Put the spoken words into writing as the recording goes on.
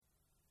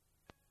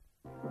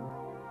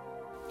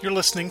You're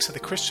listening to the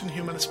Christian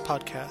Humanist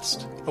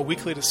Podcast, a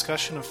weekly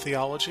discussion of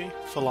theology,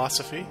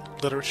 philosophy,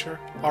 literature,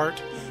 art,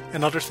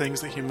 and other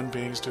things that human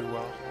beings do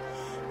well.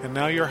 And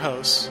now your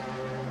hosts,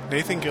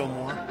 Nathan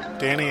Gilmour,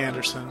 Danny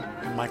Anderson,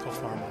 and Michael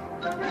Farmer.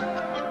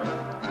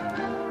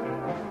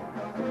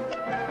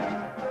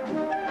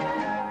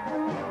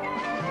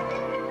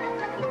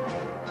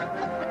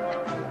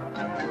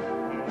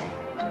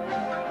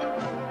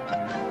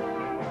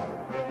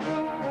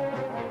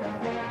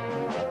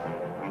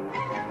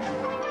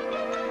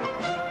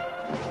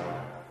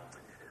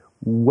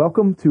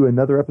 Welcome to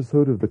another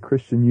episode of the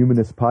Christian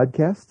Humanist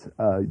Podcast.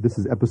 This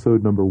is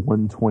episode number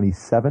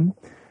 127,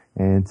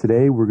 and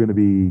today we're going to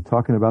be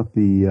talking about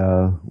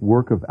the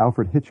work of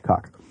Alfred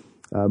Hitchcock.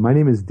 My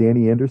name is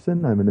Danny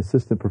Anderson. I'm an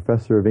assistant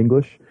professor of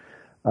English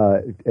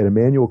at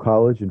Emmanuel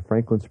College in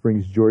Franklin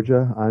Springs,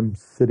 Georgia. I'm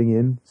sitting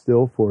in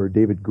still for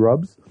David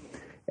Grubbs,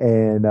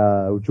 and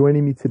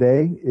joining me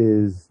today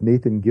is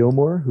Nathan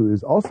Gilmour, who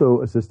is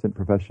also assistant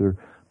professor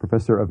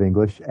of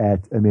English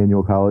at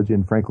Emmanuel College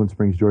in Franklin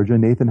Springs, Georgia.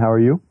 Nathan, how are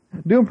you?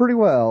 Doing pretty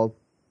well.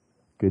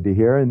 Good to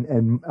hear.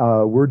 And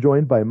we're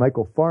joined by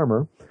Michael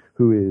Farmer,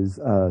 who is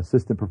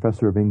assistant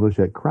professor of English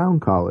at Crown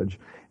College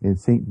in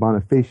St.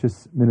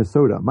 Bonifacius,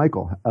 Minnesota.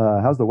 Michael,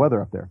 how's the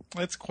weather up there?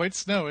 It's quite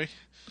snowy.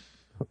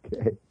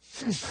 Okay.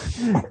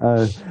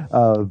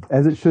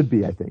 As it should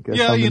be, I think.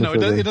 Yeah,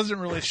 it doesn't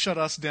really shut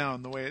us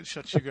down the way it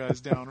shuts you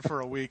guys down for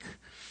a week.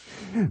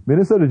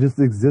 Minnesota just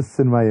exists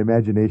in my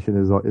imagination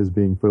as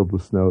being filled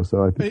with snow.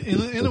 So I think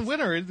in the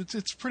winter,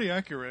 it's pretty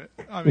accurate.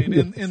 I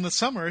mean, in the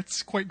summer,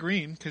 it's quite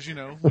green because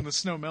when the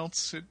snow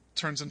melts, it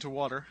turns into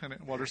water and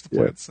it waters the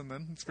plants, and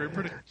then it's very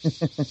pretty.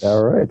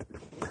 All right.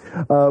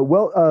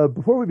 Well,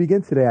 before we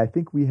begin today, I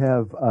think we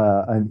have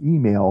an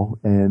email,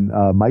 and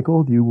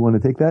Michael, do you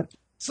want to take that?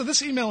 So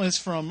this email is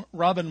from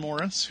Robin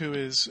Morris, who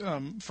is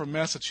from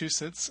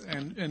Massachusetts,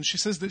 and she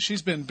says that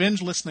she's been binge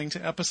listening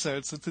to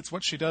episodes. That's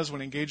what she does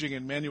when engaging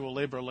in manual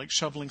labor, like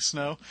shoveling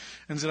snow.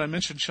 And did I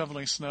mention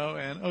shoveling snow?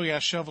 And oh yeah,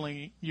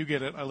 shoveling, you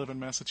get it. I live in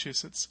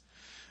Massachusetts.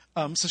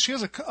 So she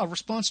has a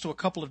response to a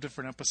couple of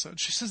different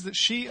episodes. She says that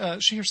she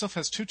herself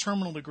has 2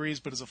 terminal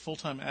degrees, but is a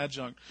full-time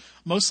adjunct,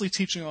 mostly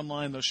teaching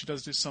online, though she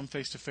does do some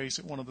face-to-face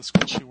at one of the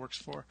schools she works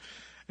for.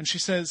 And she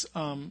says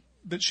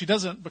that she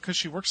doesn't, because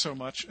she works so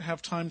much,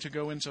 have time to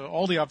go into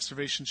all the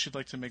observations she'd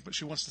like to make, but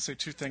she wants to say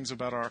 2 things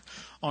about our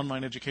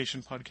online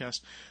education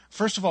podcast.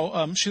 First of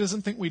all, she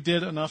doesn't think we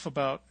did enough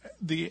about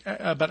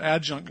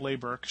adjunct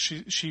labor.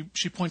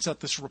 She points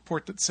out this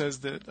report that says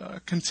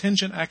that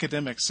contingent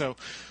academics, so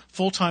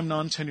full-time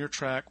non-tenure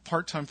track,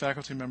 part-time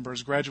faculty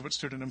members, graduate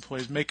student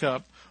employees, make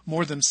up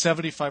more than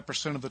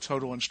 75% of the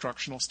total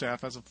instructional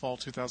staff as of fall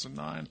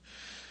 2009.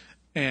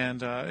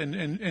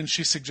 And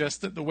she suggests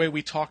that the way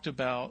we talked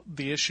about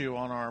the issue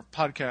on our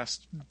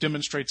podcast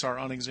demonstrates our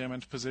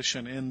unexamined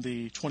position in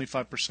the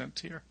 25%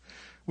 tier,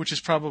 which is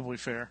probably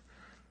fair.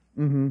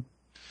 Mm-hmm.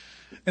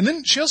 And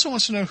then she also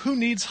wants to know who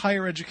needs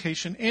higher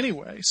education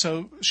anyway.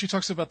 So she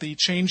talks about the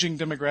changing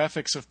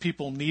demographics of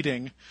people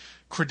needing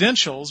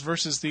credentials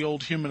versus the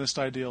old humanist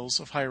ideals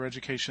of higher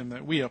education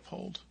that we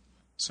uphold.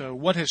 So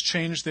what has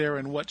changed there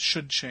and what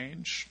should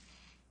change?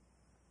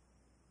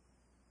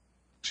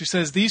 She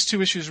says these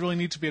 2 issues really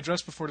need to be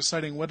addressed before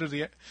deciding whether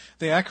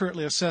they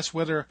accurately assess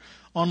whether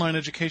online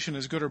education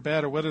is good or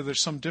bad, or whether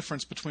there's some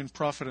difference between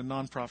profit and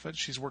non-profit.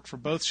 She's worked for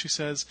both, she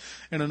says.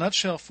 In a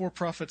nutshell,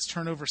 for-profits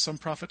turn over some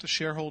profit to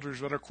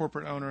shareholders, other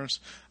corporate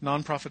owners.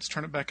 Non-profits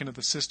turn it back into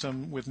the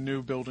system with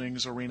new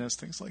buildings, arenas,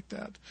 things like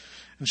that.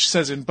 And she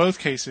says in both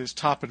cases,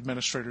 top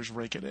administrators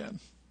rake it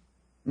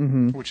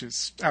in, which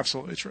is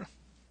absolutely true.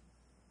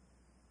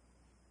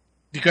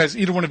 Do you guys,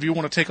 either one of you,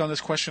 want to take on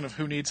this question of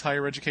who needs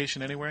higher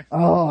education anyway?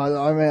 Oh,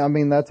 I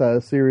mean that's a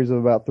series of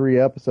about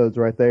 3 episodes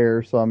right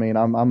there. So I mean,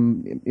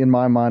 I'm in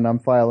my mind, I'm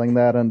filing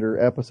that under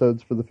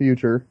episodes for the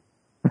future.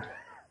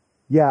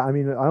 Yeah, I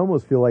mean, I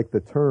almost feel like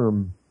the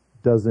term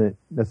doesn't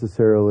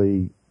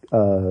necessarily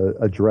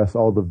address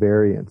all the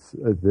variants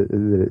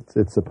that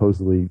it's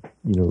supposedly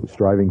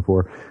striving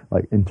for,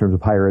 like in terms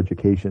of higher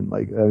education.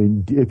 Like, I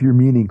mean, if you're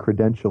meaning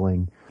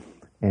credentialing,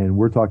 and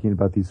we're talking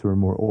about these sort of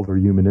more older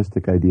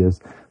humanistic ideas,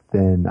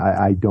 then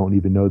I don't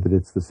even know that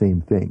it's the same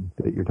thing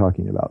that you're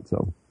talking about.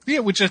 So yeah,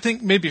 which I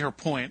think may be her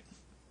point.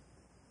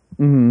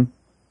 Mm-hmm.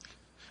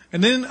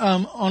 And then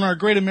on our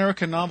Great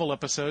American Novel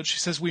episode, she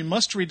says we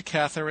must read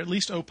Cather, at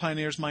least O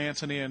Pioneers, My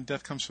Antonia, and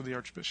Death Comes for the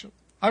Archbishop.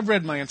 I've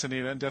read My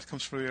Antonia and Death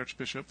Comes for the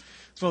Archbishop,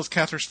 as well as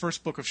Cather's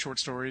first book of short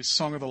stories,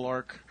 Song of the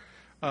Lark,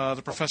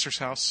 The Professor's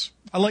House.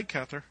 I like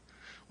Cather.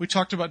 We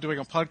talked about doing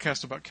a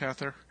podcast about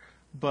Cather,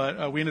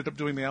 but we ended up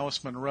doing the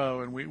Alice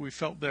Munro, and we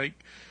felt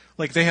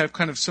like they have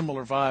kind of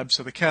similar vibes,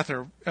 so the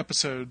Cather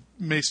episode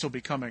may still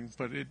be coming,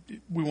 but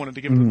we wanted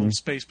to give it a little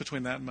space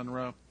between that and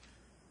Monroe.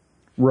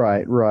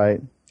 Right.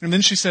 And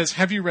then she says,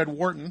 have you read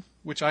Wharton,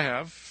 which I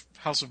have,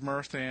 House of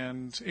Mirth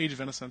and Age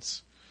of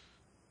Innocence?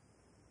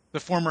 The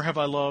former have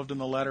I loved,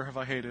 and the latter have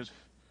I hated.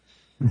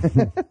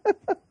 And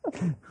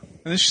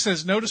then she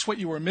says, notice what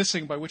you were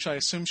missing, by which I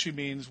assume she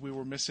means we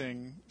were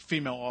missing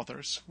female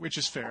authors, which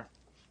is fair.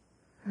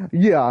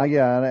 Yeah,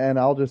 and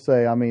I'll just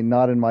say, I mean,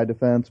 not in my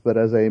defense, but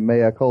as a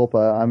mea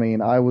culpa, I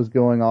mean, I was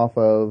going off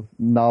of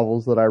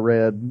novels that I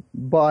read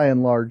by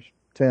and large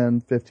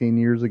 10, 15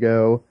 years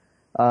ago.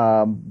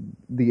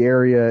 The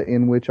area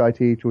in which I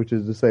teach, which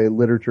is to say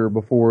literature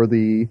before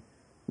the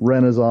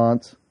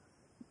Renaissance,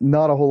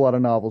 not a whole lot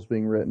of novels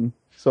being written.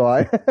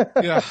 So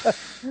yeah,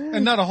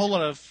 and not a whole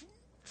lot of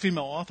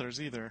female authors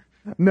either.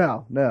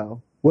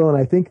 No. Well, and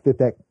I think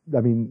I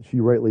mean, she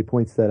rightly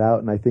points that out,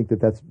 and I think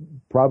that's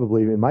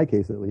probably, in my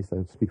case at least,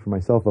 I speak for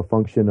myself, a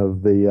function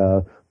of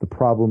the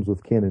problems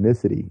with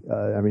canonicity.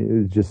 I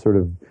mean, it just sort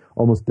of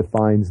almost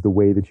defines the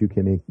way that you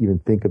can even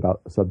think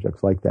about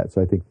subjects like that.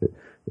 So I think that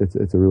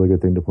it's a really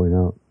good thing to point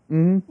out.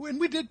 Mm-hmm. And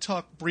we did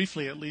talk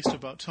briefly, at least,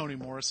 about Toni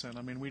Morrison.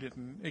 I mean, we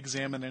didn't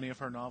examine any of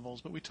her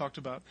novels, but we talked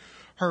about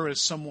her as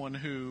someone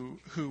who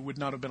would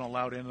not have been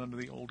allowed in under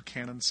the old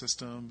canon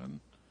system, and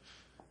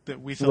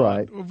that we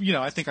thought, right. You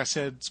know, I think I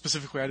said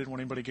specifically I didn't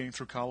want anybody getting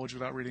through college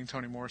without reading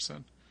Toni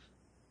Morrison.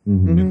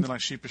 Mm-hmm. And then I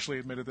sheepishly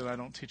admitted that I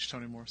don't teach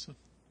Toni Morrison,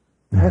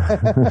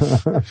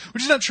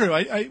 which is not true.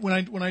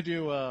 When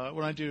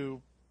I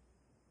do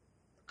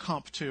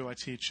Comp 2, I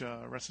teach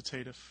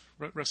recitative,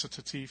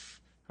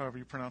 however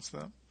you pronounce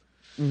that.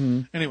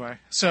 Mm-hmm. Anyway,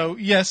 so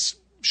yes,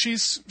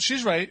 she's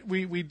right.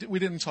 We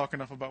didn't talk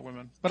enough about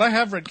women, but I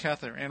have read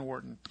Cather and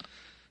Wharton.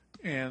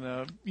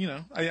 And, you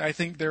know, I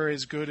think they're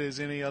as good as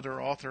any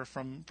other author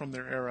from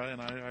their era,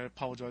 and I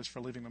apologize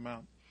for leaving them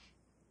out.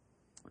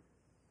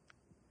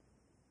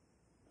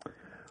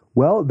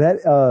 Well,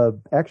 that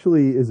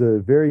actually is a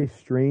very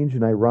strange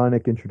and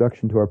ironic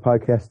introduction to our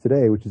podcast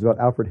today, which is about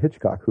Alfred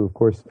Hitchcock, who, of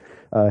course,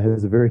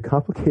 has a very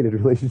complicated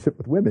relationship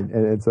with women.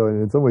 And so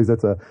in some ways,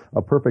 that's a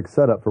perfect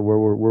setup for where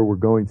we're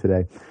going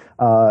today.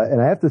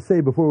 And I have to say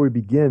before we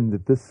begin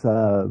that this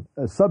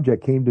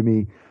subject came to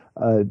me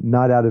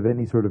not out of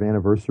any sort of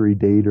anniversary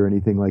date or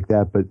anything like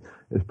that, but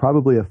it's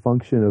probably a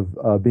function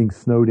of being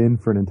snowed in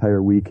for an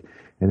entire week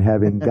and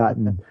having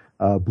gotten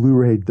a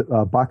Blu-ray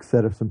box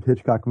set of some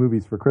Hitchcock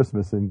movies for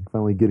Christmas and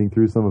finally getting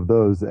through some of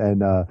those.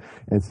 And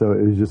so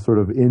it was just sort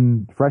of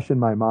fresh in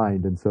my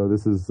mind. And so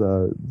this is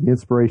the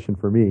inspiration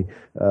for me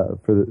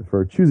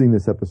for choosing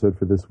this episode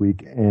for this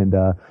week. And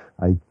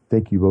I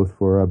thank you both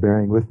for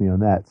bearing with me on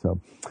that. So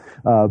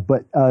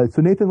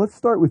Nathan, let's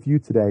start with you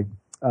today.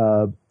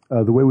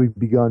 The way we've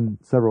begun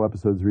several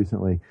episodes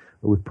recently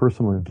with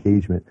personal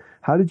engagement.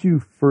 How did you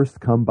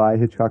first come by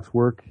Hitchcock's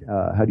work?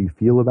 How do you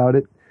feel about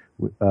it?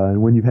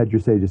 And when you've had your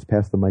say, just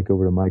pass the mic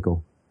over to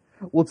Michael.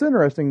 Well, it's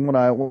interesting when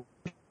I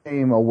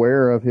became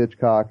aware of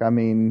Hitchcock. I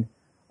mean,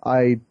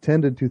 I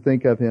tended to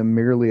think of him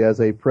merely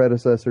as a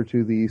predecessor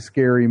to the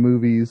scary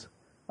movies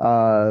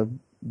that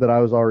I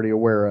was already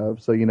aware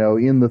of. So, you know,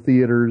 in the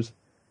theaters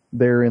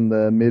there in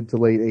the mid to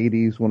late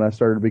 80s when I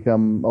started to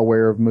become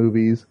aware of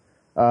movies,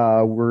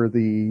 were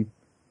the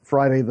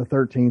Friday the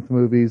 13th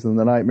movies and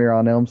the Nightmare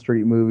on Elm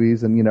Street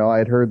movies. And, you know, I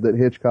had heard that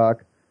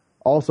Hitchcock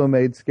also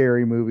made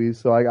scary movies.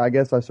 So I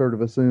guess I sort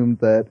of assumed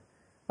that,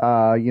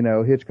 you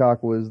know,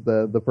 Hitchcock was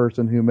the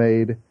person who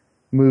made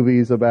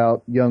movies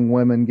about young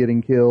women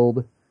getting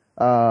killed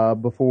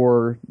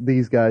before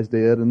these guys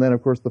did. And then,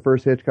 of course, the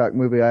first Hitchcock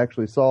movie I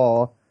actually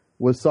saw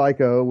was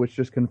Psycho, which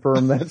just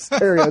confirmed that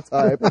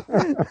stereotype.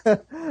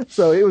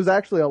 So it was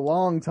actually a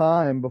long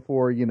time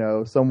before, you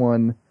know,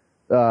 someone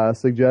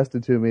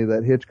suggested to me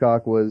that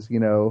Hitchcock was, you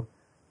know,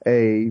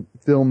 a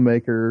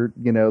filmmaker,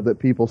 you know, that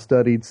people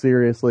studied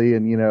seriously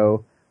and, you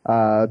know,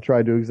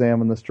 tried to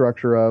examine the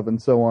structure of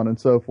and so on and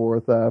so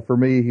forth. For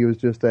me, he was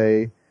just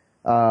a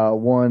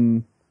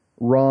one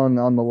rung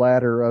on the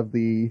ladder of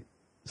the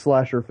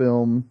slasher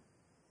film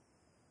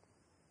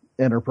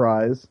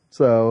enterprise.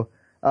 So,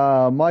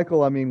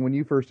 Michael, I mean, when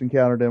you first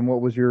encountered him, what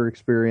was your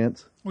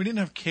experience? We didn't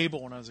have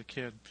cable when I was a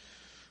kid,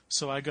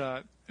 so I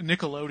got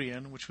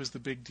Nickelodeon, which was the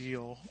big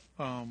deal.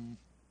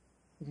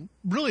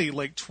 Really,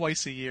 like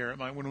twice a year.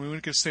 When we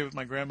went to stay with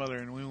my grandmother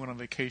and we went on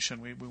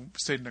vacation, we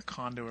stayed in a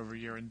condo every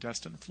year in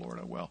Destin,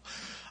 Florida. Well,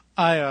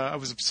 I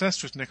was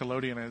obsessed with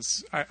Nickelodeon,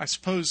 as I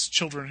suppose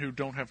children who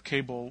don't have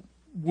cable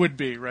would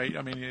be, right?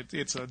 I mean,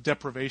 it's a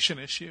deprivation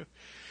issue.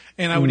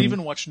 And I would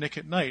even watch Nick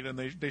at Night, and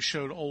they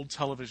showed old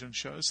television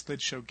shows.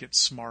 They'd show Get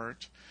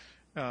Smart.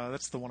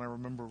 That's the one I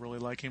remember really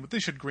liking. But they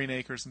showed Green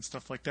Acres and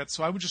stuff like that.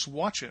 So I would just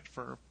watch it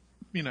for,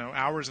 you know,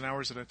 hours and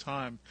hours at a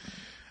time.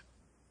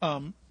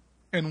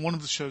 And one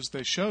of the shows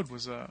they showed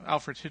was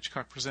Alfred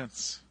Hitchcock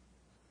Presents.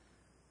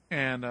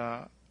 And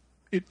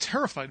it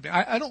terrified me.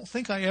 I don't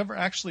think I ever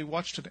actually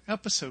watched an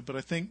episode, but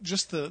I think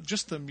just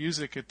the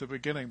music at the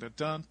beginning, the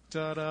dun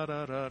da da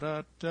da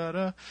da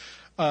da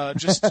da,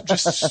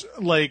 just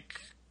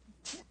like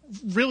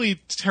really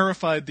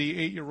terrified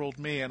the 8-year-old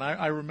me. And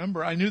I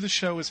remember I knew the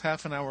show was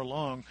half an hour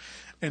long,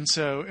 and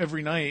so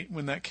every night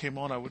when that came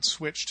on, I would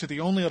switch to the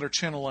only other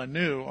channel I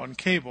knew on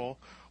cable,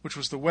 which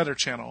was the Weather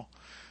Channel,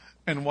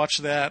 and watch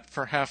that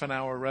for half an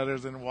hour rather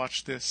than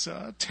watch this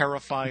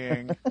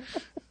terrifying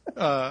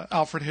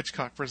Alfred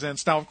Hitchcock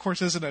Presents. Now, of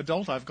course, as an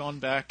adult, I've gone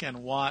back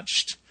and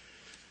watched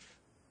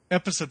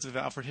episodes of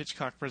Alfred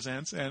Hitchcock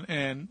Presents,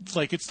 and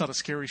like it's not a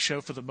scary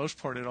show for the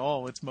most part at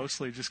all. It's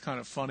mostly just kind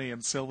of funny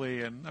and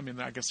silly, and I mean,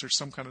 I guess there's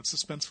some kind of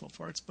suspenseful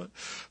parts, but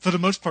for the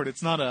most part,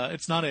 it's not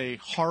a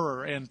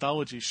horror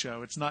anthology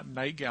show. It's not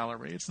Night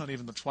Gallery. It's not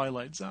even the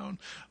Twilight Zone.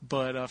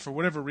 But for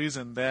whatever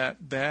reason,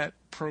 that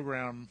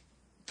program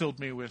filled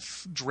me with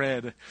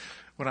dread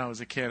when I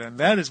was a kid, and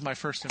that is my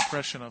first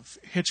impression of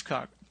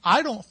Hitchcock.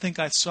 I don't think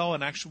I saw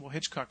an actual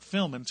Hitchcock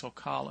film until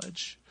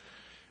college.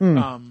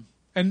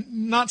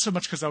 And not so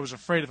much because I was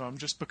afraid of him,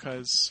 just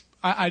because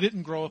I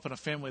didn't grow up in a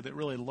family that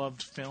really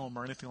loved film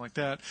or anything like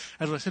that.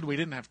 As I said, we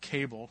didn't have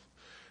cable,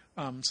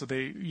 so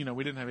we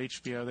didn't have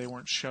HBO. They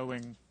weren't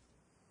showing.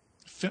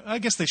 I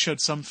guess they showed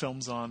some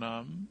films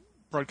on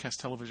broadcast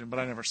television, but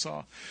I never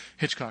saw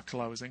Hitchcock till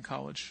I was in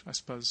college, I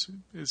suppose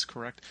is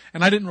correct.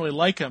 And I didn't really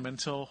like him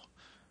until.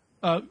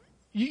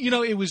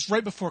 It was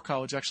right before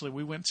college, actually.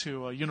 We went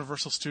to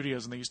Universal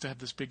Studios, and they used to have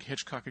this big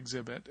Hitchcock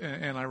exhibit.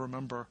 And I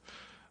remember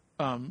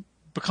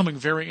becoming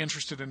very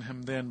interested in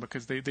him then,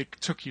 because they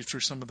took you through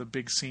some of the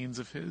big scenes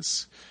of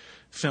his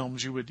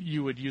films. You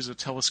would use a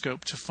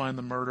telescope to find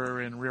the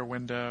murder in Rear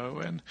Window,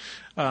 and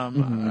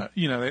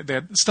they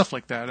had stuff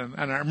like that. And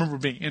I remember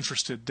being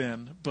interested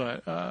then,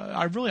 but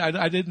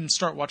I didn't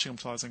start watching him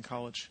until I was in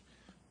college.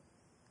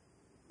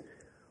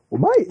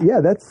 Well,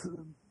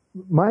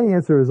 my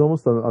answer is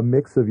almost a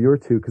mix of your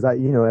two, because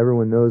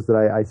everyone knows that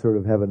I sort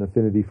of have an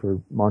affinity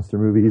for monster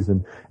movies,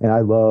 and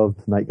I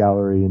loved Night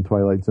Gallery and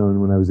Twilight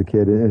Zone when I was a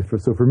kid. And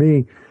so for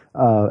me,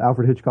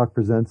 Alfred Hitchcock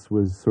Presents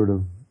was sort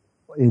of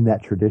in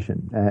that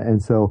tradition,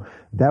 and so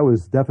that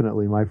was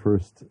definitely my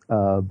first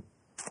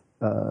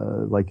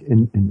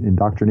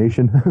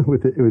indoctrination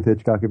with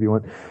Hitchcock, if you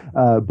want.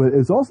 But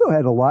it's also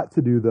had a lot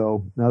to do,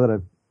 though, now that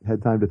I've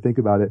had time to think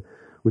about it,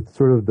 with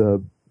sort of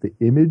the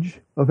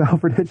image of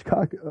Alfred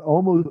Hitchcock,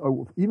 almost,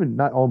 or even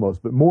not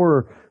almost, but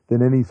more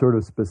than any sort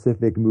of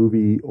specific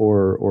movie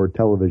or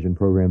television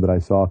program that I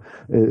saw,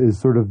 is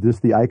sort of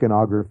just the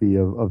iconography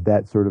of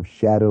that sort of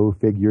shadow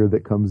figure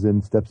that comes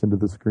in, steps into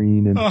the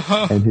screen, and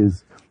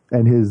his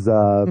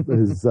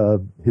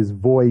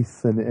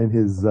voice and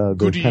his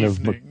Good kind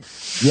evening.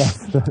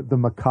 the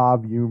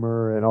macabre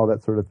humor and all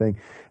that sort of thing.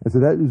 And so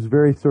that was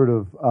very sort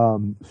of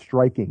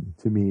striking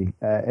to me.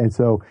 And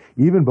so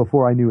even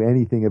before I knew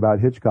anything about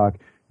Hitchcock,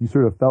 you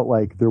sort of felt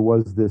like there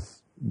was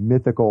this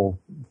mythical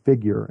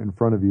figure in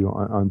front of you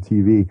on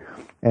TV.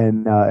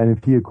 And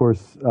if he, of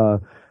course,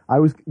 I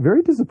was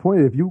very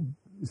disappointed. If you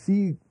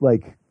see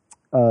like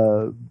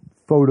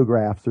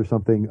photographs or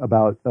something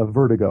about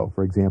Vertigo,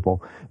 for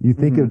example, you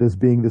think of it as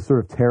being this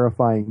sort of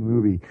terrifying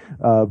movie,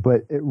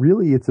 but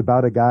it's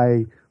about a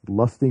guy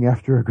lusting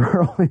after a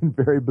girl in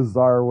very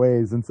bizarre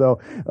ways. And so,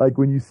 like,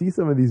 when you see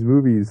some of these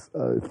movies,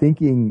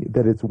 thinking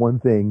that it's one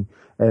thing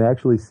and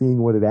actually seeing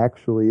what it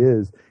actually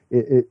is,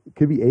 it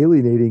could be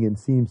alienating and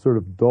seem sort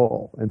of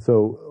dull. And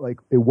so, like,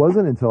 it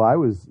wasn't until I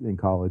was in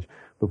college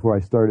before I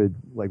started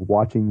like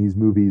watching these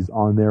movies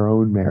on their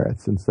own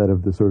merits, instead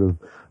of the sort of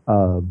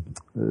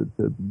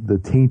the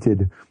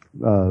tainted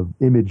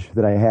image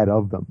that I had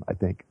of them, I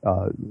think,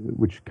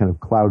 which kind of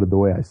clouded the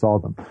way I saw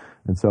them.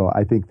 And so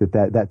I think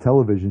that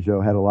television show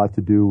had a lot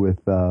to do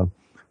with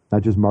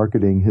not just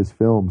marketing his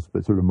films,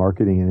 but sort of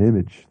marketing an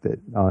image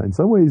that in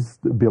some ways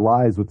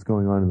belies what's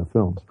going on in the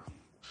films.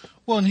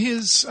 Well, and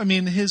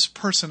his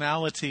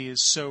personality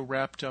is so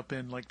wrapped up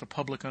in like the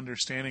public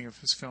understanding of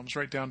his films,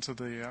 right down to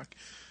the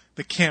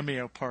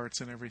cameo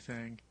parts and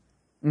everything.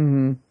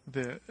 Mm-hmm.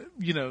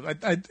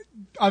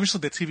 Obviously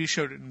the TV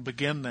show didn't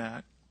begin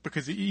that,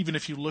 because even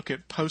if you look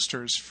at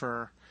posters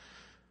for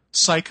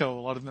Psycho,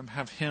 a lot of them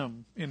have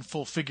him in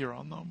full figure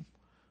on them.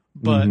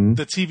 But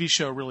the TV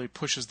show really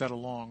pushes that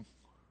along.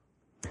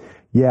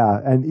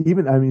 Yeah, and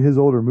even, his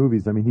older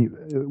movies,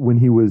 when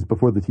he was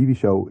before the TV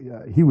show,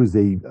 he was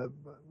a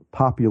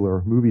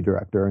popular movie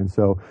director, and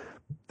so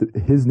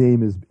his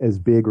name is as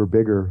big or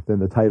bigger than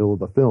the title of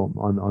the film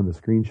on the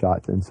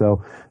screenshots. And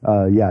so,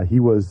 he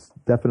was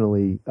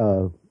definitely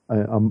kind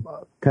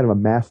of a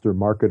master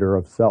marketer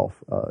of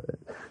self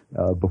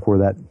before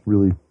that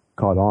really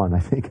caught on, I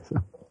think.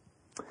 So.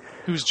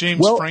 He was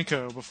James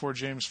Franco before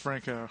James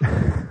Franco.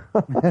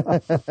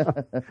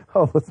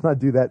 Oh, let's not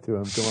do that to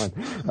him. Come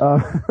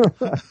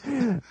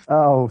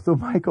on. So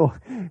Michael,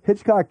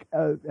 Hitchcock,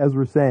 as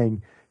we're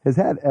saying, has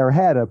had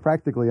a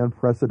practically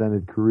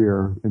unprecedented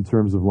career in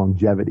terms of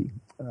longevity.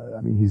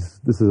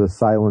 This is a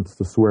silence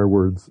to swear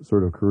words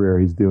sort of career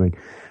he's doing.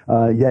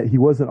 Yet he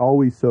wasn't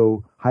always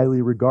so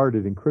highly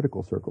regarded in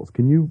critical circles.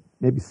 Can you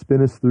maybe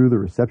spin us through the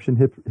reception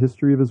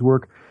history of his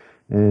work,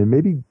 and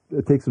maybe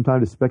take some time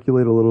to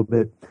speculate a little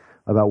bit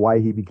about why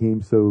he became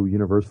so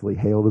universally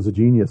hailed as a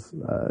genius?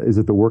 Is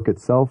it the work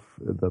itself,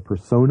 the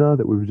persona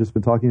that we've just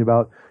been talking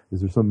about?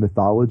 Is there some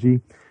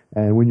mythology?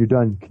 And when you're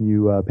done, can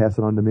you pass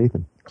it on to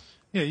Nathan?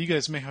 Yeah, you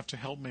guys may have to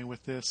help me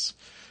with this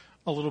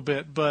a little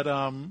bit, but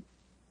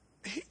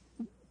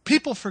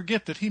people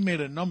forget that he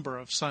made a number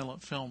of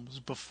silent films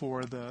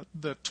before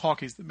the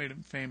talkies that made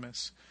him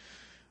famous.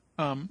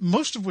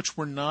 most of which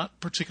were not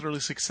particularly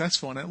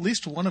successful, and at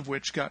least one of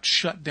which got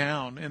shut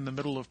down in the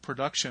middle of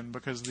production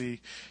because the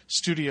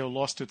studio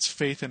lost its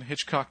faith in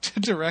Hitchcock to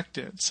direct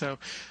it. So,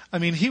 I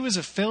mean, he was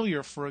a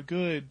failure for a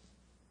good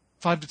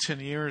 5 to 10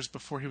 years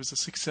before he was a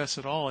success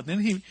at all. And then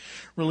he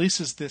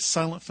releases this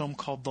silent film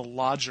called The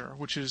Lodger,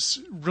 which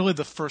is really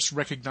the first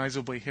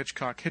recognizably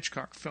Hitchcock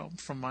film,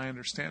 from my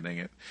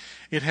understanding.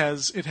 It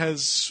has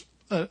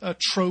a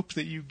trope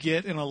that you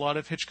get in a lot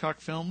of Hitchcock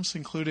films,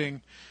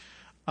 including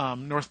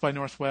North by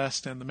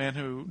Northwest and The Man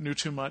Who Knew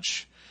Too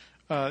Much.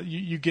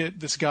 You get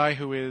this guy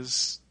who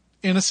is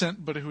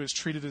innocent but who is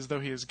treated as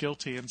though he is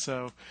guilty, and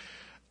so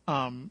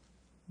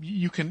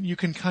you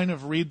can kind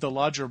of read The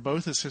Lodger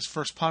both as his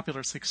first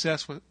popular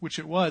success, which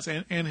it was,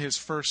 and his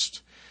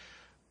first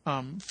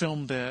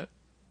film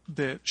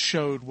that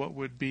showed what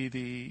would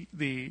be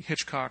the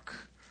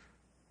Hitchcock,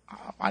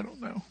 I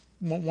don't know,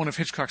 one of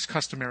Hitchcock's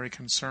customary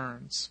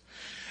concerns.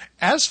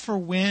 As for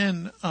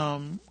when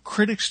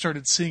critics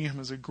started seeing him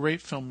as a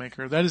great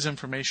filmmaker, that is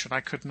information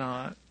I could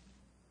not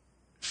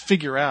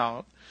figure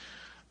out.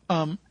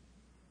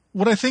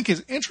 What I think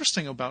is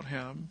interesting about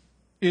him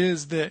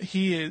is that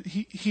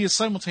he is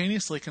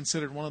simultaneously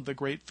considered one of the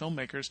great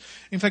filmmakers.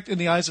 In fact, in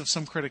the eyes of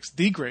some critics,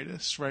 the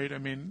greatest. Right? I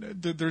mean,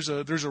 there's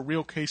a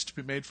real case to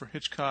be made for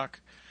Hitchcock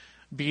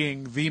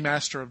being the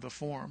master of the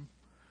form.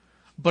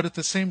 But at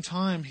the same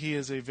time, he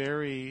is a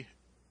very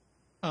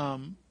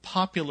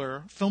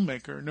popular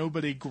filmmaker.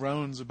 Nobody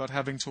groans about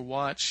having to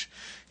watch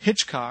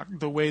Hitchcock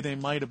the way they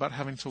might about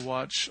having to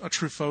watch a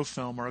Truffaut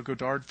film or a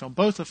Godard film,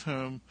 both of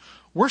whom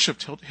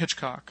worshipped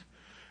Hitchcock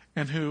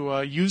and who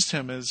used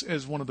him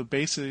as one of the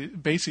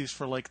bases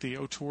for like the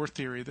auteur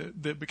theory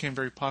that became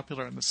very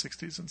popular in the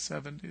 60s and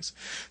 70s.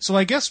 So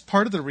I guess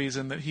part of the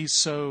reason that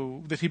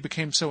he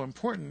became so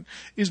important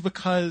is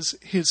because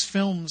his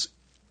films,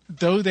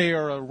 though they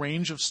are a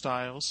range of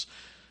styles,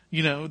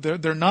 you know,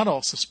 they're not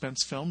all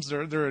suspense films.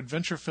 They're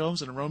adventure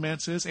films and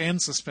romances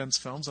and suspense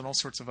films and all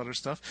sorts of other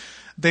stuff.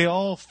 They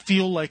all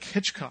feel like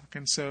Hitchcock,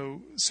 and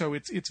so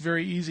it's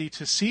very easy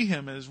to see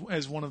him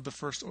as one of the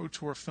first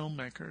auteur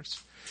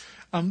filmmakers.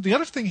 The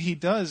other thing he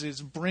does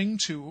is bring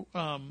to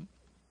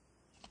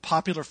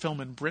popular film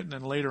in Britain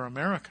and later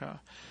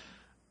America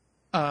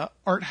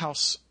art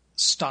house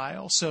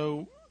style.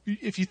 So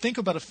if you think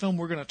about a film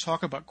we're going to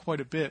talk about quite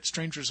a bit,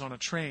 Strangers on a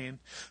Train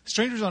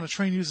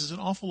uses an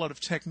awful lot of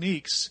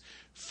techniques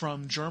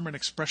from German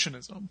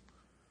Expressionism.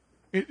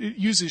 It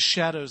uses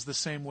shadows the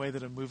same way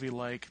that a movie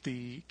like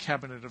The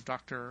Cabinet of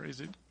Dr. Is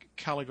it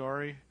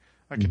Caligari?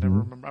 I can never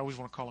remember. I always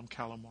want to call him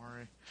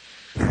Calamari.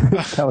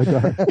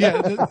 Caligari.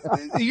 Yeah,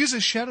 it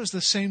uses shadows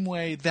the same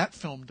way that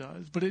film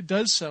does, but it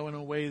does so in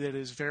a way that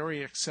is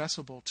very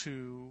accessible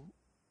to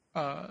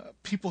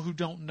people who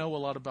don't know a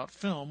lot about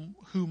film,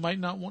 who might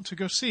not want to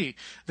go see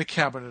The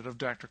Cabinet of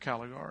Dr.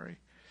 Caligari.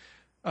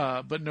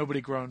 But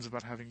nobody groans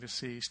about having to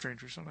see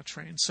Strangers on a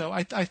Train. So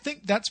I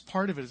think that's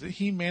part of it, is that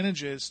he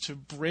manages to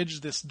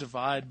bridge this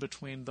divide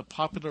between the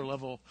popular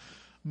level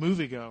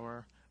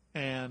moviegoer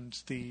and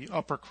the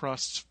upper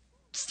crust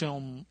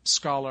film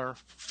scholar,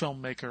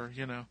 filmmaker,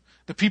 you know.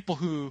 The people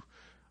who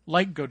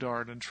like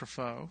Godard and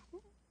Truffaut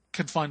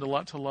can find a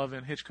lot to love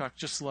in Hitchcock,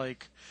 just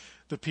like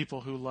the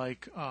people who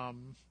like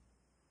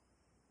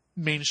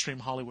mainstream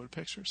Hollywood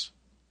pictures.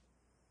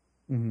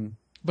 Mm-hmm.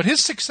 But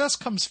his success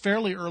comes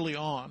fairly early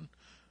on.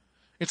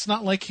 It's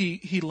not like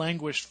he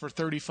languished for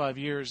 35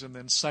 years and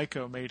then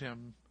Psycho made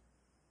him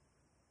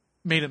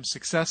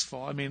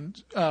successful. I mean,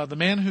 The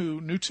Man Who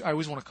Knew I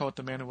always want to call it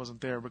The Man Who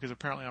Wasn't There because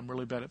apparently I'm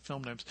really bad at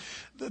film names.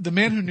 The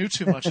Man Who Knew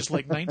Too Much is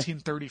like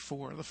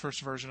 1934, the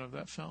first version of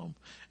that film,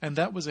 and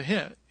that was a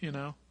hit, you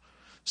know.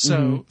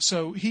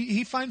 So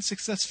he finds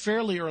success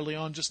fairly early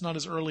on, just not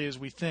as early as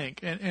we think.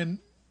 And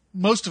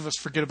most of us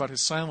forget about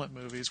his silent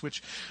movies,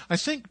 which I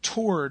think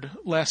toured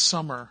last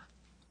summer.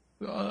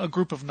 A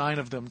group of 9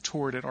 of them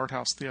toured at art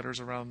house theaters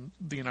around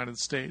the United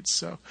States.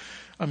 So,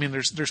 I mean,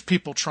 there's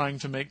people trying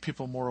to make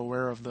people more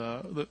aware of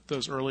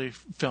those early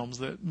films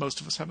that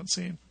most of us haven't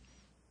seen.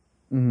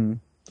 Mm-hmm.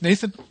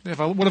 Nathan,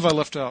 what have I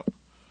left out?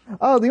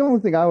 Oh, the only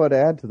thing I would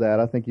add to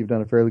that, I think you've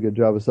done a fairly good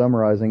job of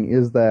summarizing,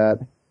 is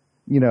that,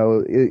 you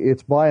know,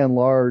 it's by and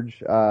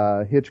large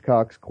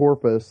Hitchcock's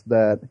corpus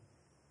that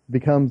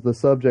becomes the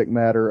subject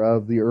matter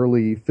of the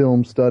early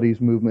film studies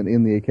movement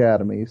in the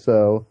Academy.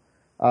 So,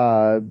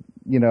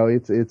 you know,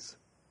 it's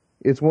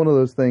one of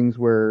those things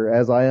where,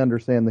 as I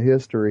understand the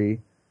history,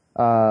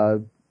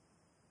 the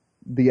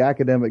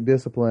academic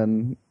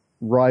discipline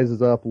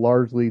rises up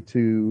largely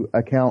to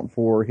account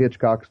for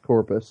Hitchcock's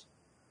corpus.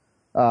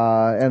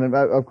 And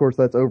of course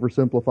that's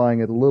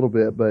oversimplifying it a little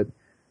bit, but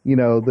you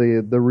know,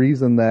 the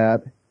reason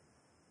that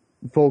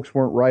folks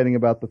weren't writing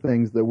about the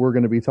things that we're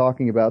going to be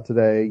talking about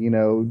today, you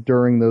know,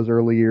 during those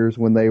early years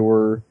when they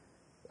were,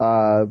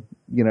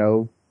 you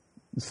know,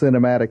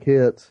 cinematic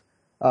hits,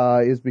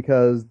 is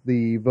because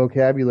the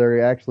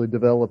vocabulary actually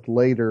developed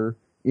later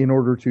in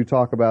order to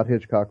talk about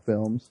Hitchcock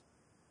films.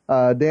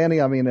 Danny,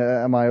 I mean,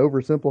 am I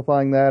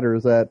oversimplifying that, or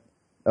is that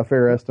a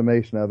fair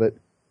estimation of it?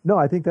 No,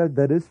 I think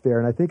that is fair,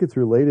 and I think it's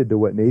related to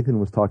what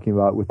Nathan was talking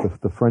about with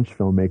the French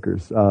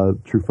filmmakers,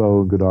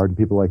 Truffaut and Godard and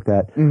people like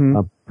that. Mm-hmm.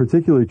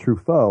 Particularly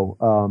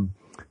Truffaut,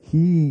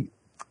 he,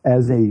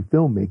 as a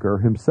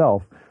filmmaker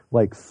himself,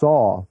 like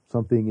saw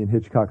something in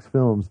Hitchcock's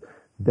films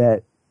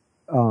that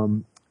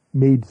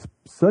made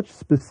such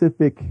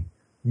specific,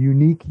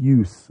 unique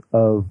use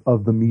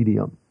of the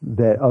medium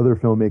that other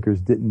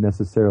filmmakers didn't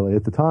necessarily.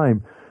 At the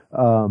time,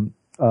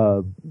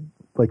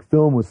 like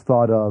film was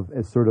thought of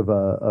as sort of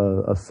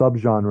a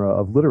subgenre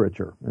of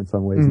literature in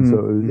some ways, and so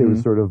it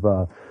was sort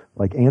of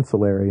like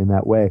ancillary in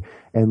that way.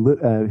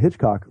 And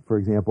Hitchcock, for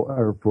example,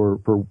 or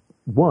for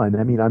one,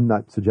 I mean, I'm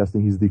not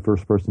suggesting he's the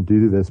first person to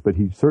do this, but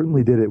he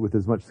certainly did it with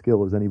as much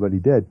skill as anybody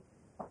did.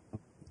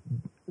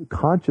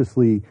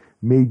 Consciously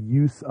made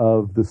use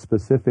of the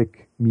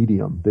specific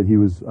medium that he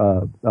was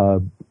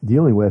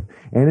dealing with,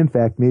 and in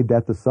fact made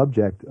that the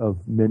subject of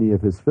many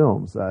of his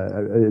films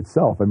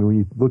itself. I mean, when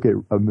you look at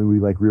a movie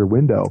like Rear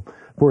Window,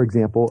 for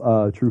example,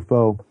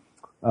 Truffaut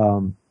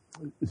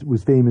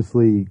was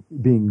famously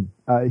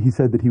he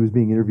said that he was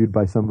being interviewed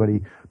by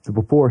somebody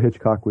before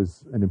Hitchcock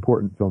was an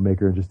important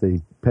filmmaker and just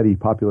a petty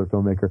popular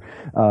filmmaker,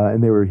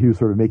 and he was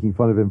sort of making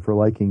fun of him for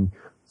liking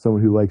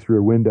someone who likes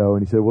Rear Window,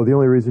 and he said, well, the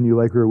only reason you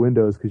like Rear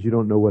Window is because you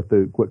don't know what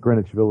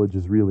Greenwich Village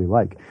is really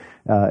like.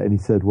 And he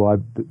said,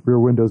 well, Rear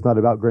Window is not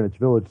about Greenwich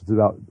Village, it's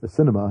about a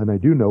cinema, and I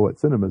do know what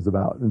cinema is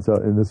about.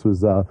 And this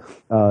was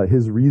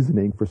his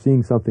reasoning for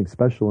seeing something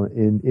special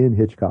in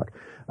Hitchcock.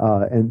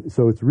 And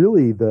so it's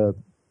really the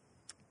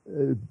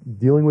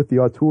dealing with the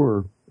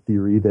auteur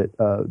theory that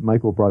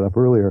Michael brought up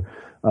earlier,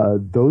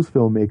 those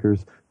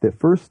filmmakers that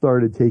first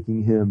started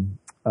taking him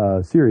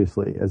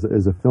seriously as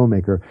a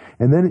filmmaker.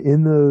 And then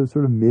in the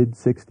sort of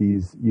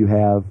mid-'60s, you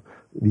have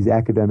these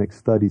academic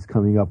studies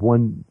coming up.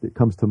 One that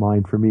comes to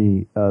mind for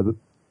me,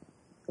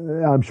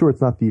 I'm sure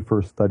it's not the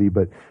first study,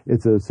 but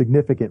it's a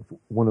significant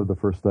one of the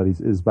first studies,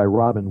 is by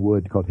Robin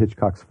Wood, called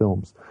Hitchcock's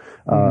Films.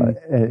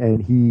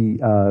 And he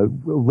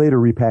later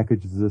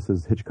repackages this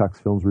as Hitchcock's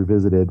Films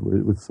Revisited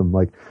with some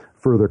like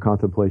further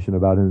contemplation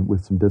about it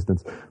with some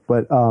distance.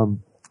 But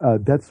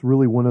that's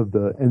really one of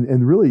the,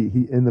 and really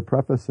he, in the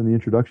preface and the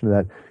introduction to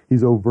that,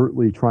 he's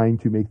overtly trying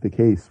to make the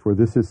case for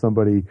this is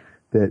somebody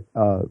that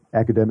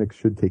academics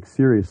should take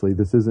seriously.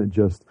 This isn't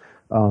just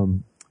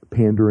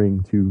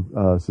pandering to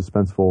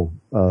suspenseful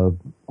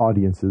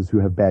audiences who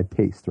have bad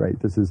taste, right?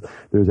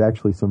 There's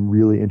actually some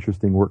really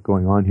interesting work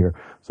going on here.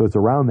 So it's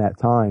around that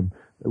time,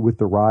 with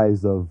the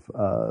rise of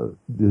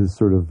this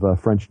sort of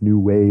French New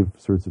Wave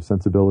sorts of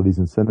sensibilities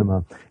in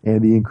cinema,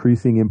 and the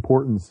increasing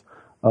importance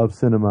of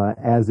cinema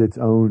as its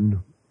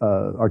own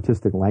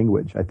artistic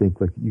language. I think,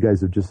 like you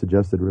guys have just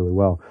suggested really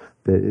well,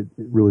 that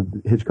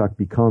Hitchcock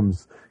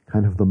becomes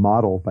kind of the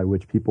model by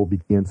which people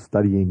began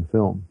studying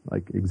film,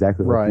 like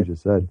exactly what you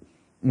just said.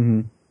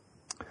 Mm-hmm.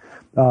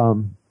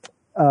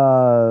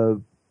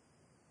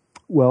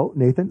 Well,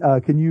 Nathan,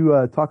 can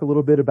you talk a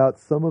little bit about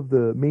some of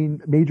the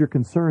major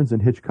concerns in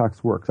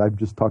Hitchcock's works? I've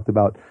just talked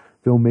about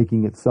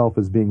filmmaking itself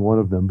as being one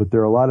of them, but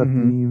there are a lot of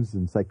themes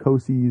and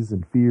psychoses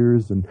and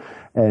fears, and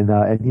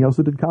he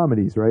also did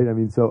comedies, right? I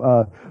mean,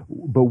 so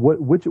but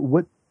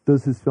what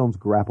does his films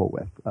grapple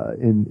with?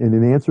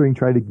 In answering,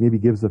 try to maybe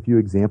give us a few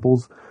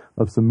examples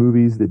of some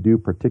movies that do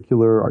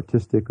particular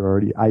artistic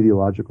or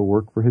ideological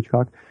work for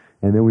Hitchcock,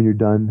 and then when you're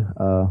done,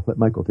 let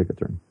Michael take a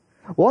turn.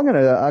 Well, I'm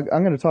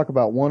gonna talk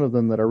about one of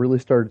them that I really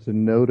started to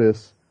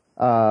notice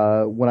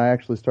when I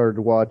actually started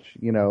to watch,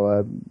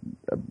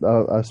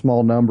 a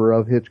small number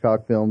of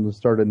Hitchcock films and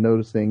started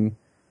noticing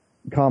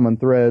common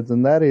threads,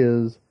 and that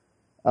is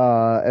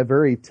a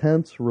very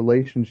tense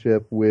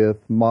relationship with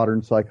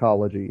modern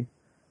psychology.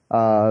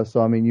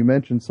 So, I mean, you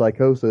mentioned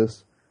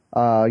psychosis.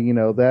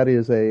 That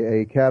is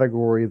a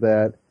category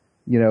that,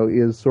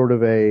 is sort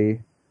of a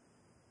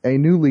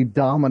newly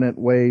dominant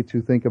way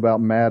to think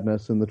about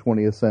madness in the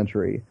 20th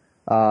century.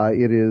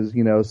 It is,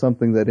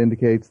 something that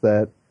indicates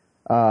that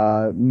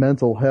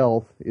mental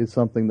health is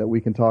something that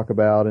we can talk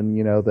about, and,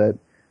 that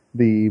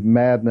the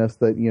madness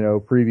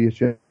that, previous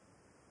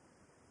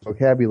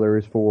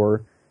vocabularies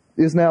for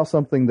is now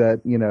something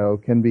that,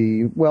 can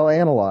be well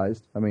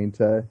analyzed. I mean,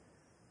 to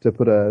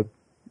put a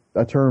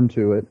term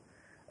to it.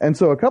 And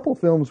so a couple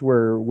films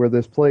where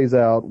this plays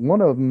out,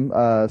 one of them,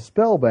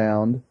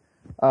 Spellbound,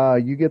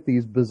 you get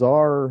these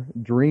bizarre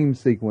dream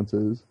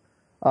sequences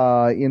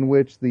in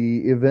which the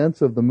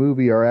events of the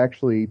movie are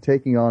actually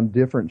taking on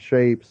different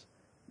shapes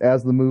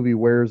as the movie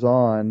wears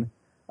on,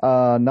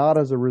 not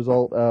as a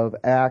result of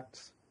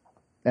acts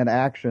and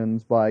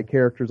actions by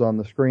characters on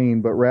the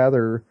screen, but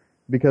rather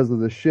because of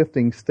the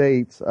shifting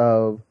states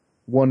of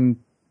one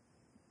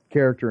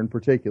character in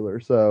particular.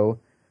 So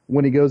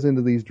when he goes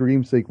into these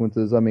dream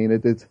sequences, I mean,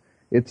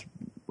 it's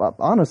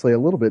honestly a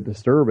little bit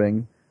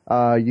disturbing.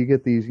 You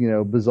get these,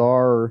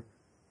 bizarre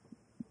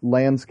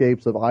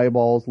landscapes of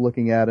eyeballs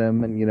looking at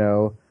him, and,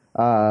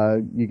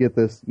 you get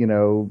this,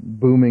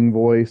 booming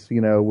voice,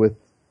 with,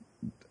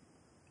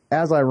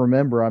 as I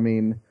remember, I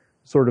mean,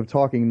 sort of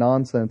talking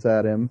nonsense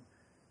at him.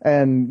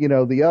 And,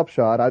 the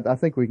upshot, I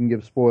think we can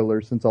give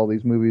spoilers since all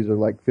these movies are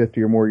like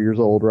 50 or more years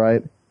old,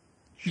 right?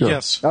 Sure.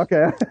 Yes.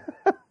 Okay.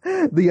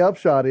 The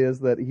upshot is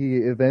that he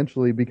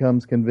eventually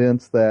becomes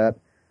convinced that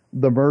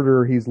the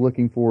murderer he's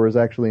looking for is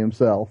actually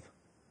himself.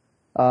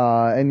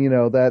 And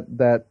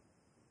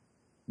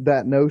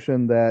that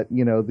notion that,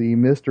 the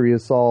mystery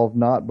is solved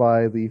not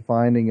by the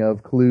finding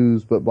of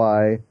clues, but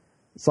by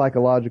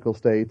psychological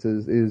states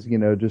is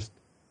just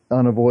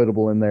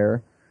unavoidable in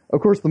there.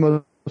 Of course, the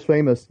most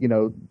famous,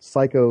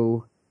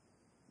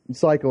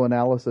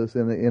 psychoanalysis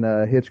in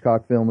a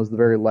Hitchcock film is the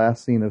very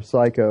last scene of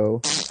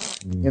Psycho,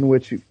 in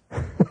which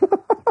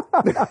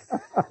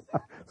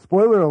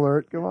Spoiler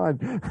alert! Come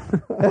on.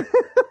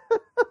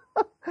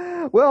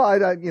 Well,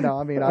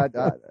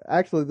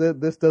 actually,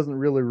 this doesn't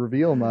really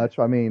reveal much.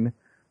 I mean,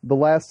 the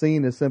last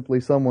scene is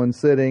simply someone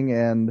sitting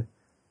and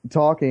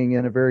talking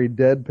in a very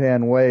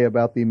deadpan way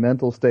about the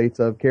mental states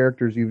of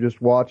characters you've just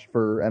watched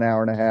for an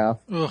hour and a half.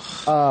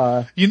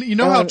 You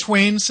know how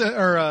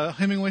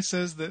Hemingway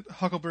says that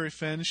Huckleberry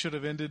Finn should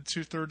have ended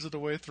 2/3 of the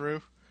way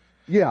through?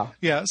 Yeah.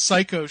 Yeah,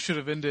 Psycho should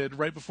have ended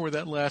right before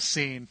that last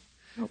scene.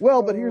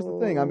 Well, but here's the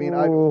thing. I mean,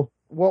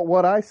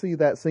 what I see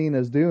that scene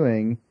as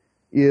doing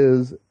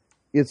is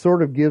it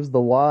sort of gives the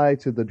lie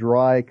to the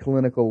dry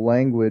clinical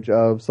language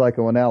of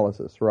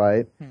psychoanalysis,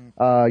 right?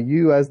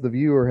 You, as the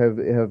viewer,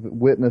 have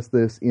witnessed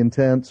this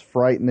intense,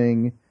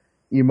 frightening,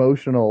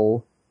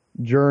 emotional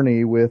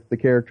journey with the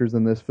characters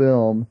in this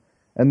film,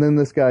 and then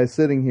this guy's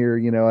sitting here,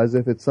 as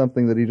if it's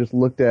something that he just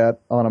looked at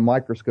on a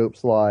microscope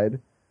slide.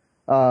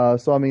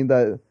 So, I mean,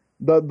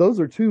 those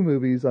are two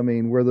movies, I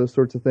mean, where those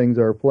sorts of things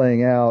are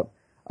playing out.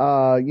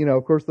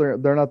 Of course, they're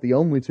not the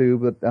only two,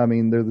 but, I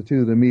mean, they're the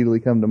two that immediately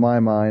come to my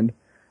mind.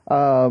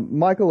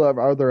 Michael,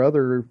 are there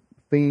other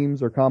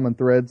themes or common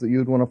threads that you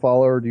would want to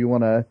follow, or do you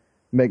want to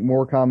make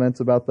more comments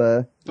about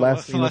the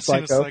last scene of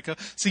Psycho?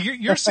 So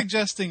you're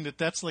suggesting that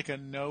that's like a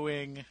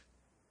knowing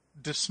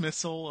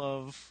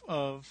dismissal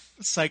of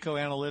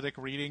psychoanalytic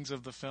readings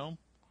of the film?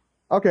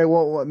 Okay,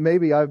 well,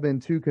 maybe I've been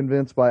too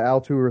convinced by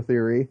Altuve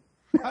theory.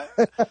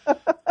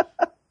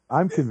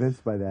 I'm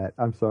convinced by that.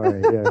 I'm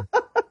sorry. Yeah.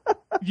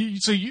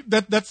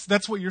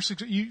 That's what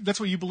that's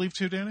what you believe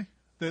too, Danny?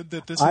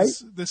 That this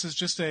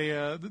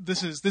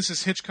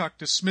is Hitchcock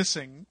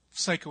dismissing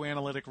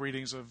psychoanalytic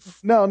readings of...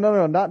 No,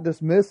 not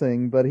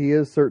dismissing, but he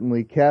is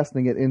certainly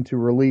casting it into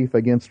relief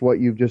against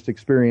what you've just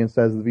experienced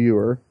as the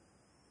viewer.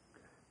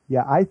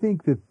 Yeah, I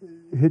think that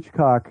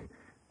Hitchcock,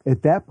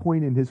 at that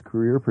point in his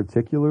career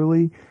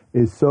particularly,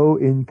 is so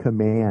in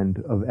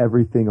command of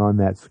everything on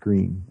that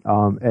screen,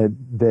 and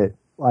that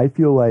I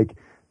feel like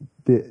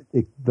the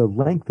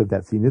length of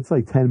that scene, it's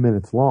like 10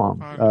 minutes long.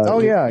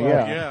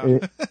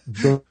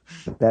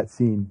 That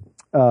scene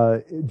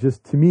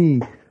just, to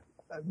me,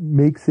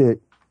 makes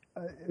it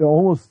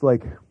almost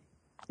like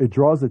it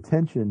draws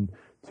attention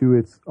to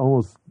its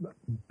almost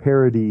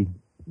parody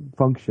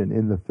function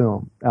in the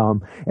film.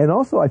 And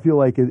also I feel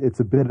like it's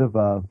a bit of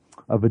a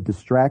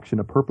distraction,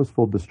 a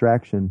purposeful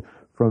distraction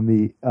from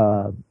the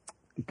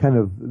kind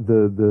of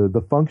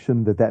the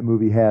function that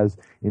movie has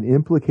in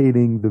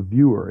implicating the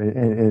viewer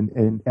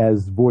and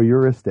as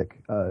voyeuristic.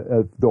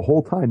 The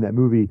whole time that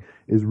movie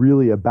is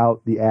really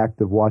about the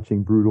act of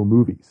watching brutal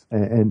movies,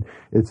 and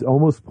it's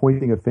almost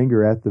pointing a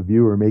finger at the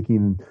viewer,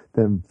 making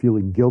them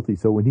feeling guilty.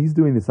 So when he's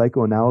doing the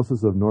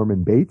psychoanalysis of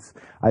Norman Bates,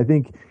 I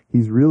think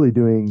he's really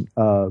doing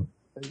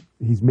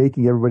he's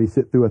making everybody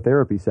sit through a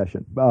therapy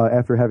session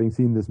after having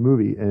seen this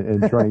movie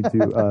and trying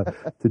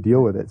to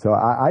deal with it. So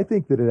I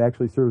think that it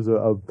actually serves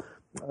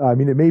I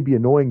mean, it may be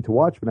annoying to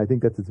watch, but I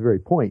think that's its very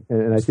point.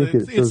 And I think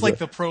it's like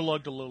the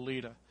prologue to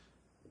Lolita.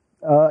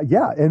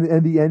 Yeah,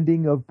 and the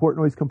ending of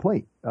Portnoy's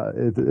Complaint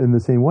in the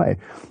same way.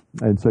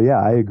 And so,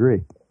 yeah, I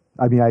agree.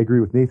 I mean, I agree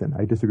with Nathan.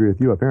 I disagree with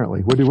you,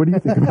 apparently. What do you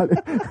think about it?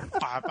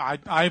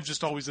 I've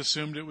just always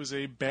assumed it was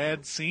a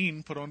bad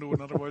scene put onto an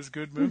otherwise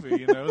good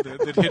movie,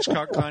 that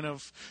Hitchcock kind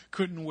of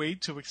couldn't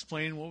wait to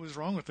explain what was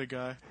wrong with the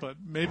guy. But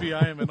maybe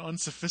I am an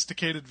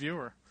unsophisticated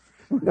viewer.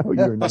 No,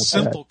 you're not. A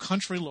simple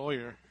country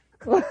lawyer.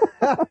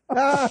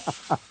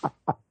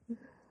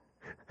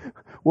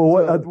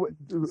 Well,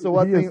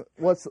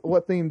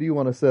 what theme do you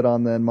want to sit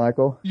on then,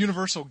 Michael?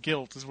 Universal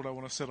guilt is what I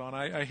want to sit on.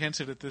 I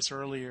hinted at this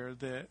earlier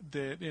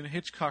that in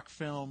Hitchcock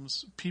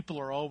films, people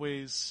are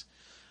always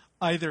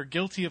either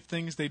guilty of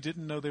things they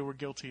didn't know they were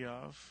guilty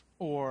of,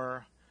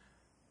 or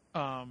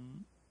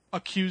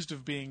accused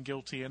of being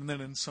guilty, and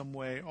then in some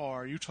way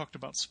are. You talked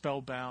about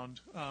Spellbound.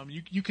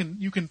 You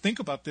can think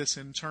about this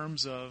in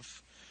terms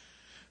of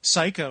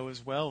Psycho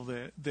as well,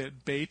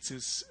 that Bates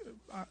is...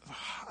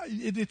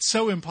 it's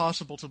so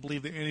impossible to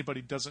believe that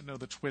anybody doesn't know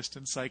the twist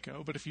in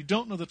Psycho, but if you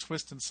don't know the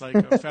twist in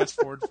Psycho, fast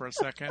forward for a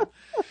second,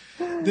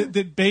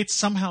 that Bates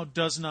somehow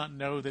does not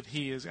know that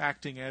he is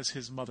acting as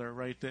his mother,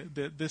 right?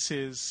 That this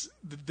is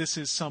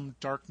some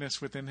darkness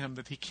within him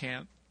that he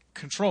can't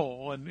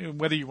control, and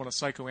whether you want to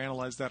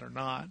psychoanalyze that or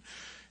not,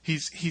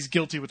 he's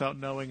guilty without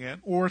knowing it.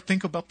 Or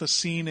think about the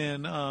scene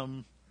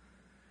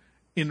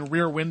in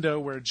Rear Window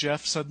where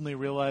Jeff suddenly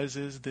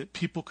realizes that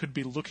people could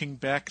be looking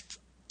back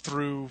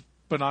through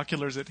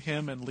binoculars at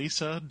him and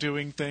Lisa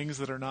doing things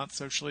that are not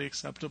socially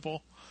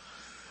acceptable.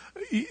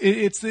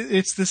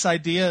 it's this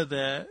idea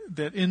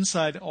that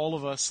inside all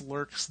of us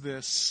lurks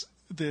this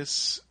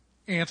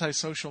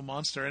antisocial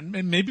monster, and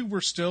maybe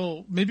we're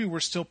still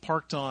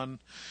parked on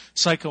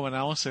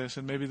psychoanalysis,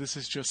 and maybe this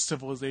is just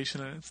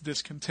civilization and its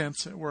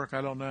discontents at work.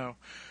 I don't know,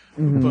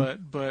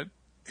 but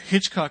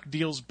Hitchcock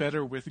deals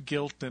better with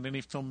guilt than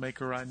any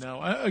filmmaker I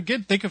know.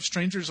 Again, think of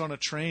Strangers on a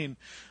Train,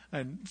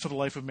 and for the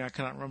life of me, I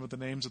cannot remember the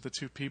names of the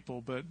two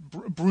people, but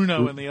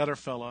Bruno and the other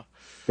fella.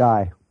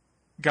 Guy.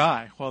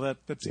 Well,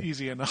 that's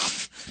easy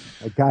enough.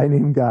 A guy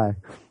named Guy.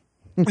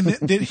 And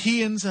that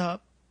he ends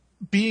up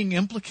being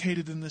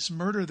implicated in this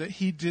murder that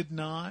he did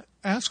not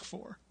ask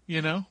for,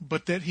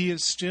 but that he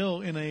is still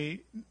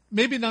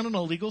maybe not in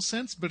a legal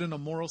sense, but in a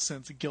moral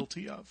sense,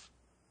 guilty of.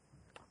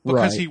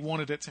 Because he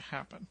wanted it to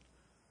happen.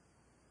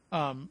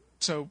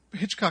 So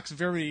Hitchcock's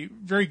very,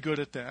 very good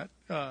at that.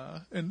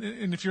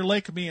 And if you're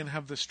like me and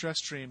have the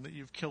stress dream that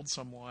you've killed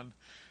someone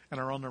and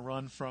are on the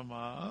run from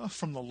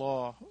the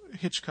law,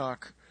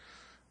 Hitchcock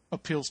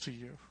appeals to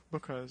you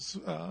because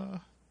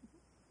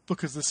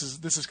this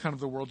is kind of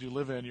the world you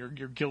live in. You're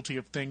guilty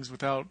of things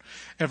without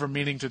ever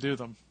meaning to do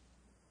them.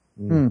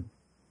 I'm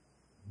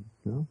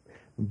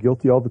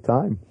guilty all the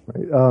time,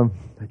 right?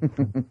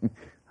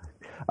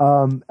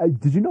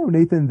 Did you know,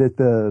 Nathan, that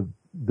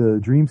the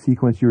dream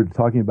sequence you were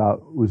talking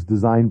about was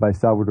designed by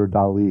Salvador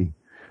Dali?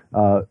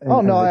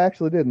 I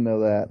actually didn't know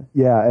that.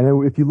 Yeah,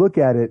 and if you look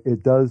at it,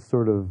 it does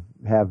sort of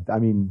have,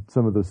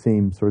 some of those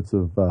same sorts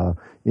of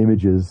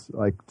images,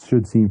 like,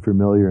 should seem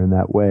familiar in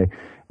that way.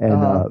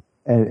 And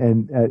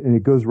and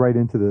it goes right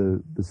into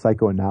the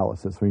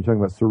psychoanalysis. When you're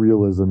talking about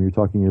surrealism, you're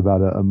talking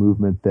about a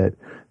movement that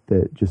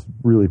just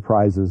really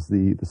prizes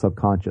the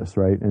subconscious,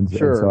 right? And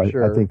so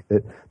I think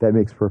that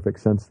makes perfect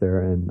sense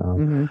there.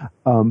 And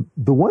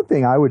the one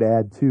thing I would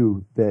add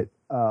too that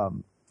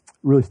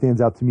really stands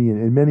out to me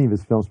in many of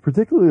his films,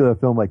 particularly a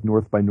film like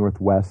North by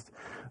Northwest,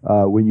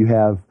 when you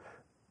have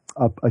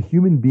a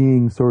human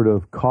being sort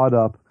of caught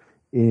up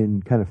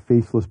in kind of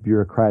faceless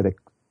bureaucratic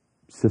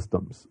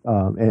systems,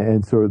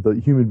 and so the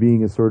human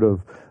being is sort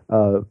of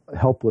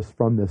helpless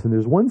from this. And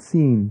there's one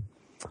scene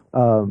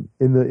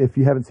if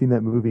you haven't seen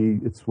that movie,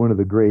 it's one of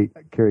the great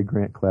Cary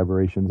Grant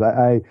collaborations.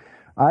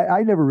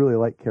 I never really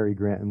liked Cary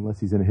Grant unless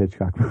he's in a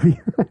Hitchcock movie,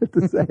 I have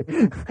to say.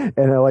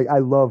 And I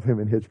love him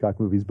in Hitchcock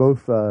movies,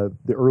 both the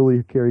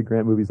early Cary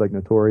Grant movies like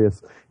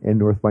Notorious and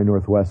North by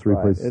Northwest.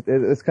 Right.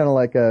 It's kind of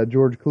like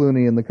George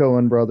Clooney and the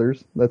Coen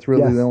brothers. That's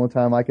really the only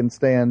time I can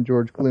stand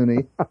George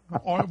Clooney.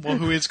 Well,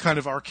 who is kind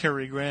of our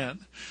Cary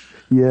Grant.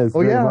 He is.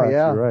 Oh, yeah, much.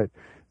 yeah. You're right.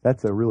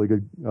 That's a really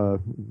good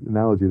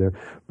analogy there.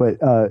 But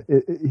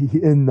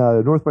in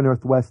North by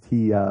Northwest,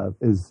 he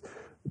has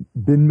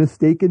been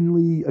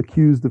mistakenly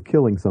accused of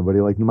killing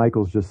somebody, like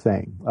Michael's just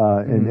saying.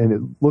 And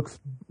it looks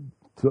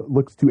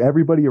to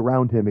everybody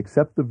around him,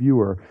 except the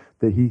viewer,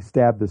 that he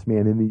stabbed this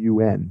man in the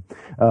UN.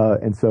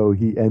 And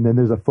then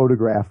there's a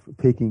photograph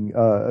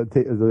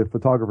the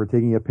photographer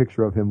taking a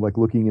picture of him, like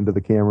looking into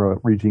the camera,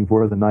 reaching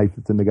for the knife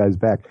that's in the guy's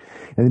back.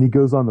 And then he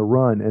goes on the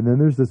run. And then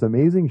there's this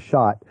amazing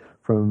shot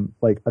from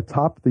like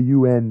atop the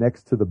UN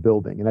next to the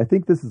building. And I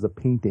think this is a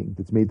painting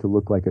that's made to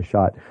look like a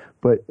shot.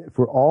 But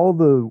for all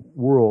the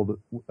world,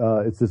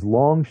 it's this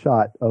long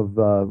shot of,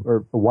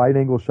 or a wide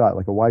angle shot,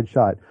 like a wide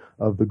shot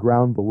of the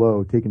ground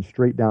below, taken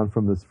straight down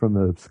from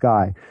the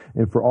sky.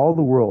 And for all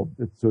the world,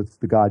 it's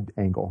the God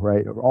angle,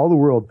 right? All the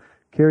world,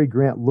 Cary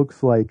Grant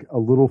looks like a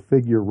little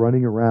figure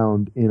running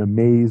around in a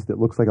maze that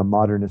looks like a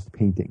modernist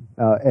painting.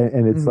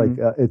 And it's like,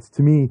 it's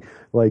to me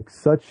like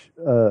such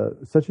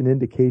an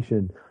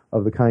indication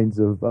of the kinds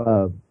of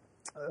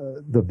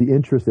the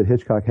interest that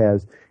Hitchcock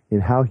has in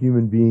how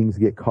human beings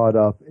get caught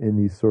up in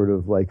these sort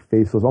of like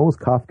faceless, almost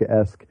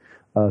Kafkaesque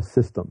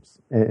systems.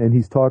 And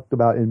he's talked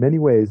about in many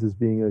ways as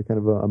being a kind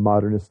of a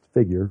modernist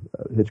figure,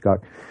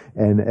 Hitchcock.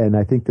 And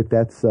I think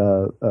that's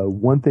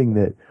one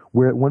thing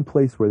one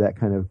place where that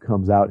kind of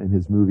comes out in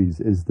his movies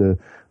is the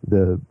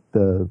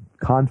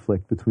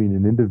conflict between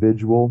an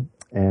individual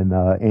and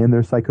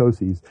their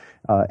psychoses,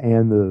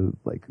 and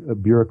the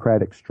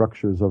bureaucratic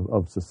structures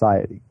of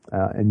society,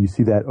 and you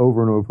see that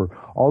over and over,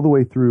 all the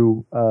way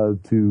through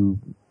to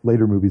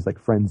later movies like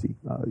Frenzy.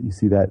 You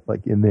see that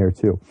like in there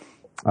too.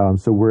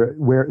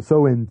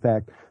 So in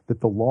fact that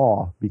the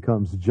law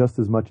becomes just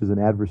as much as an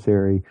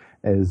adversary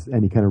as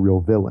any kind of real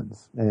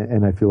villains,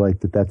 and I feel like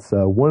that's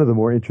one of the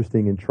more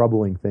interesting and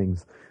troubling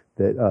things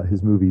that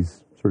his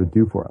movies sort of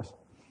do for us.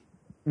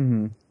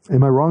 Mm-hmm.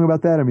 Am I wrong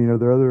about that? I mean, are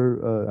there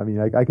other?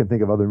 I can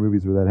think of other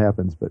movies where that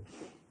happens, but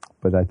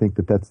I think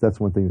that's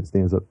one thing that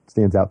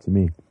stands out to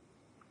me.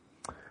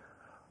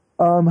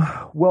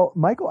 Well,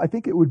 Michael, I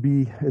think it would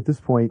be at this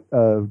point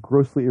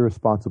grossly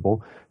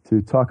irresponsible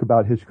to talk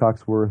about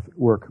Hitchcock's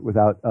work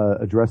without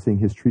addressing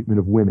his treatment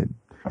of women.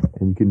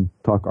 And you can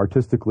talk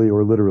artistically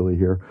or literally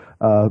here,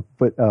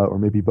 but or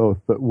maybe both.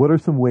 But what are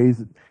some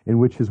ways in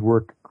which his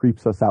work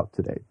creeps us out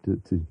today?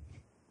 To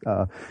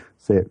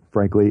say it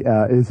frankly,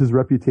 is his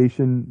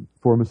reputation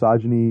for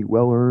misogyny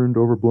well-earned,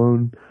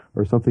 overblown,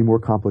 or something more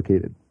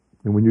complicated?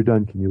 And when you're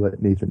done, can you let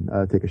Nathan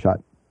take a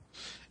shot?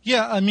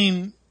 Yeah, I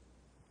mean,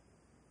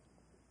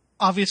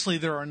 obviously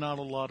there are not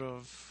a lot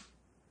of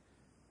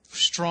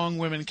strong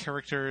women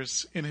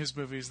characters in his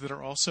movies that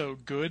are also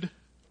good,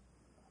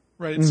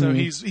 right? Mm-hmm. So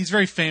he's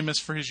very famous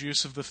for his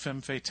use of the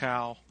femme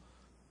fatale,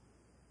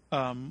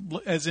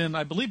 as in,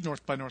 I believe,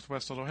 North by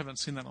Northwest, although I haven't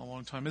seen that in a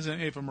long time. Isn't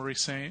Ava Marie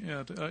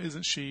Saint?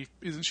 Isn't she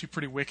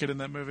pretty wicked in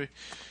that movie?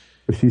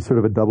 She's sort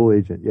of a double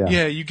agent, yeah.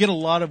 Yeah, you get a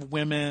lot of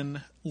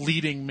women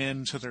leading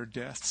men to their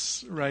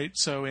deaths, right?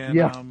 So in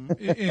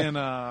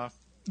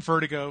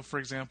Vertigo, for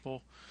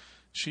example,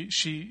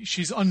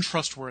 she's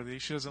untrustworthy.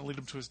 She doesn't lead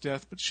him to his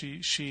death, but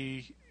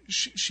she's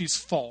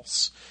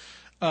false.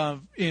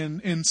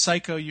 In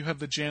Psycho, you have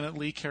the Janet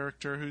Leigh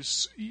character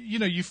who's,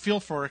 you feel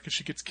for her because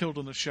she gets killed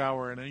in the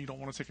shower and you don't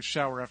want to take a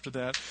shower after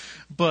that.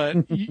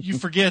 But you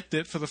forget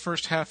that for the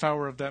first half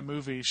hour of that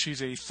movie,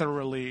 she's a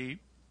thoroughly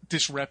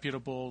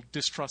disreputable,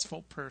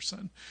 distrustful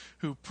person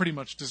who pretty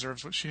much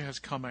deserves what she has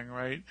coming,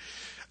 right?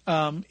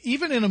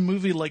 Even in a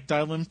movie like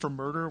Dial M for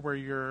Murder, where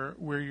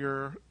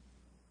your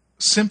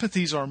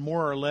sympathies are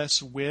more or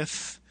less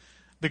with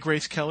the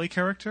Grace Kelly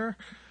character,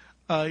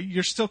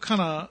 you're still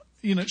kind of,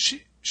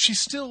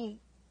 she's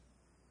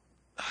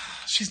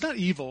not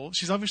evil.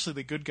 She's obviously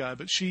the good guy,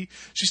 but she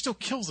still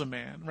kills a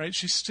man, right?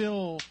 She's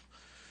still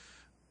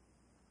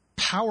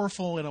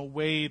powerful in a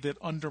way that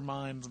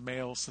undermines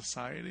male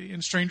society.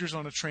 In Strangers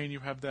on a Train, you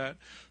have that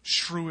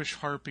shrewish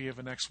harpy of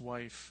an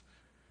ex-wife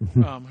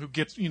who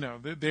gets,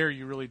 there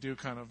you really do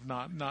kind of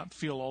not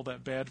feel all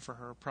that bad for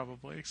her,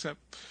 probably, except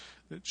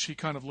that she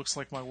kind of looks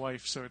like my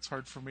wife, so it's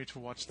hard for me to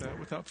watch that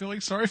without feeling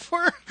sorry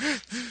for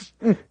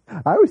her.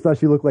 I always thought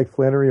she looked like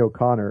Flannery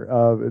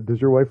O'Connor.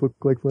 Does your wife look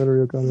like Flannery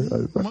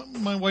O'Connor?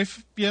 My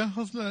wife, yeah.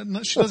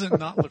 She doesn't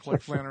not look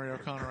like Flannery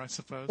O'Connor, I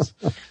suppose.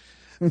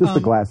 Just the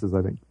glasses,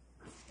 I think.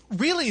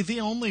 Really, the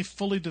only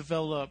fully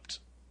developed,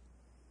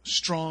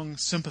 strong,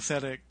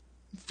 sympathetic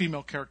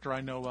female character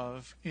I know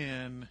of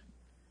in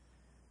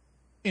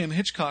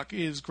Hitchcock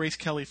is Grace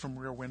Kelly from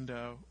Rear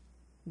Window,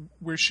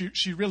 where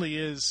she really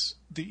is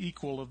the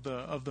equal of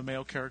the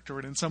male character,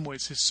 and in some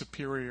ways his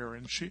superior,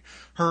 and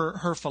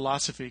her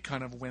philosophy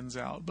kind of wins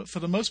out. But for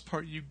the most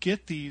part, you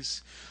get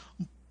these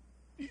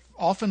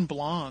often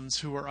blondes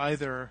who are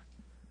either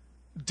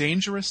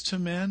dangerous to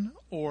men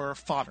or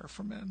fodder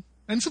for men.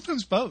 And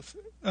sometimes both,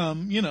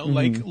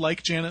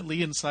 like Janet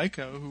Leigh in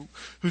Psycho,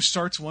 who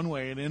starts one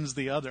way and ends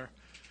the other.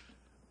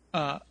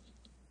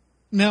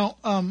 Now,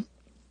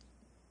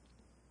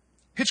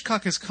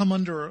 Hitchcock has come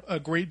under a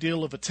great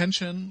deal of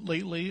attention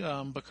lately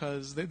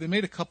because they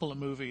made a couple of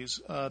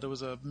movies. There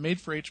was a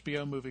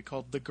made-for-HBO movie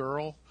called The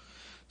Girl,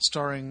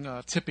 starring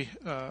Tippi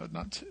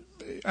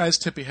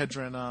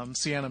Hedren,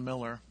 Sienna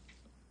Miller,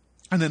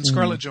 and then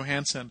Scarlett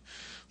Johansson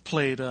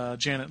played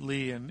Janet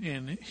Leigh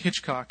in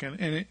Hitchcock, and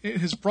it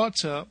has brought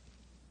to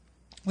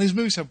these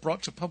movies have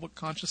brought to public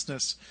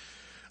consciousness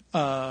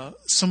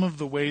some of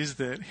the ways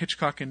that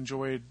Hitchcock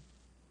enjoyed,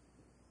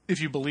 if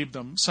you believe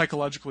them,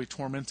 psychologically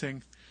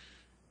tormenting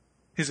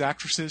his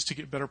actresses to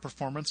get better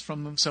performance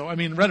from them. So, I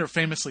mean, rather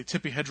famously,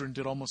 Tippi Hedren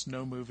did almost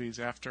no movies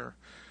after.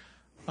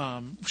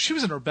 She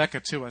was in Rebecca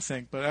too, I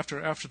think, but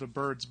after The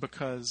Birds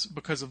because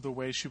of the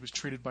way she was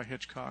treated by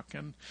Hitchcock.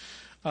 And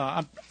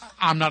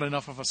I'm not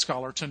enough of a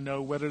scholar to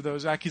know whether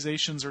those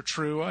accusations are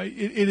true.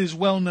 It is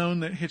well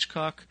known that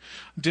Hitchcock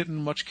didn't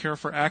much care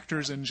for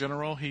actors in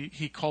general.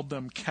 He called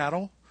them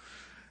cattle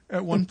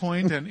at one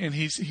point, and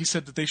he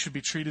said that they should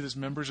be treated as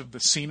members of the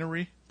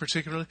scenery,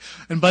 particularly.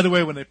 And by the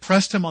way, when they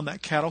pressed him on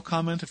that cattle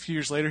comment a few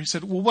years later, he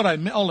said, "Well,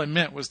 all I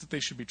meant was that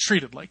they should be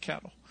treated like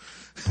cattle,"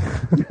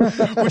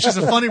 which is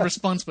a funny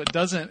response, but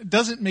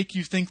doesn't make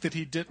you think that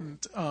he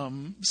didn't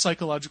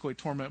psychologically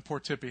torment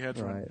poor Tippi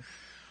Hedren. Right.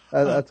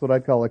 That's what I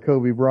call a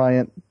Kobe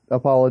Bryant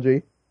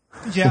apology.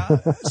 Yeah.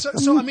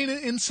 So I mean,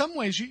 in some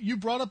ways, you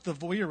brought up the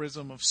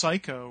voyeurism of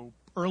Psycho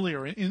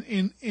earlier.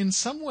 In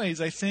some ways,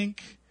 I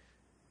think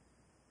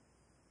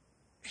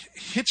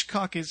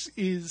Hitchcock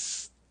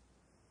is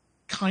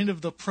kind of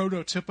the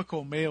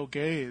prototypical male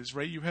gaze,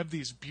 right? You have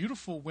these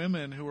beautiful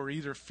women who are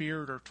either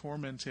feared or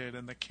tormented,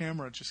 and the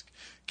camera just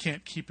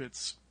can't keep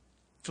its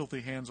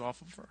filthy hands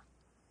off of her.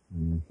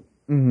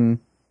 Mm-hmm.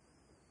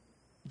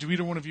 Would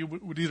either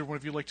one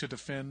of you like to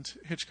defend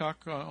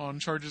Hitchcock on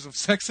charges of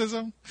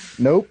sexism?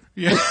 Nope.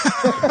 Yeah.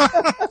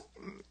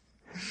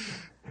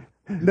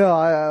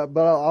 No,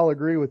 but I'll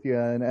agree with you,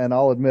 and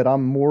I'll admit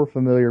I'm more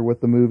familiar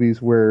with the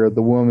movies where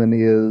the woman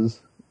is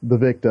the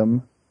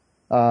victim.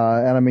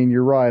 And I mean,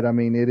 you're right. I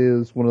mean, it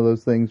is one of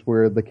those things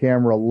where the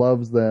camera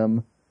loves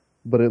them,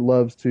 but it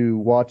loves to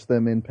watch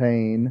them in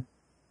pain.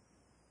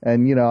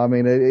 And, I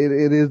mean,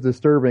 it is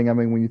disturbing. I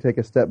mean, when you take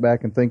a step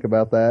back and think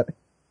about that.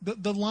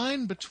 The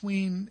line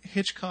between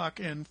Hitchcock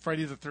and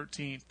Friday the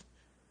 13th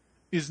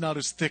is not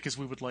as thick as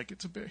we would like it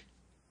to be.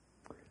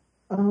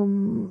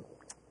 All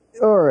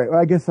right. Well,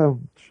 I guess I'll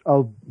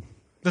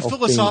the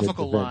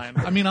philosophical line.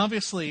 I mean,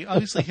 obviously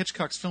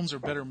Hitchcock's films are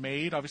better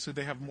made. Obviously,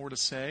 they have more to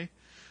say.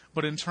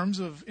 But in terms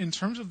of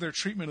their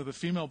treatment of the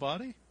female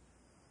body,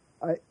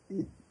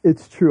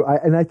 it's true.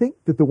 And I think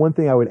that the one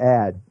thing I would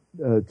add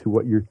to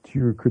what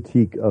your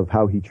critique of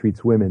how he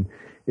treats women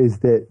is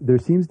that there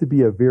seems to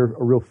be a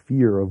real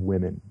fear of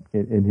women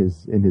in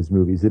his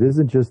movies. It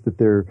isn't just that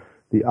they're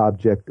the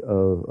object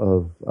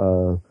of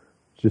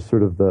just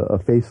sort of a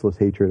faceless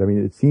hatred. I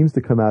mean, it seems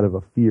to come out of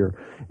a fear,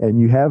 and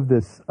you have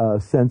this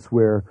sense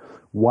where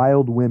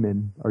wild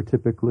women are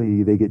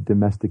typically, they get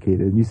domesticated,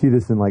 and you see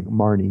this in like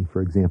Marnie,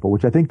 for example,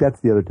 which I think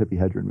that's the other Tippi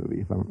Hedren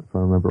movie, if I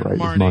remember right.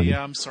 Marnie,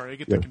 yeah, I'm sorry, I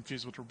get that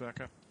confused with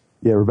Rebecca.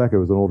 Yeah, Rebecca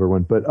was an older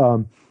one, but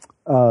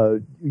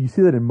you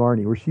see that in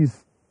Marnie, where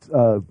she's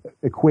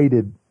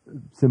equated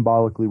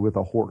symbolically with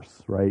a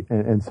horse, right?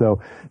 And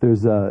so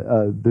there's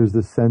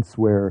this sense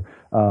where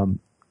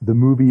the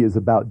movie is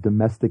about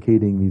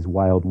domesticating these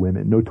wild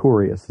women.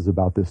 Notorious is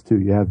about this too.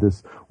 You have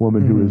this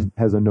woman who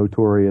has a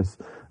notorious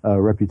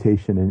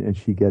reputation, and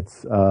she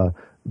gets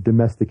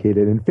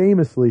domesticated. And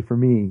famously for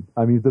me,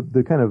 I mean,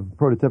 the kind of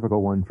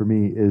prototypical one for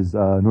me is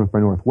North by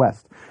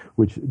Northwest,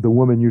 which the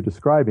woman you're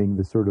describing,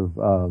 this sort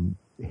of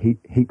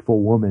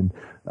hateful woman,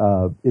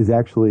 is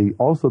actually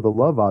also the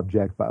love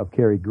object of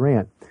Cary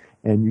Grant.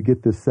 And you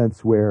get this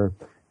sense where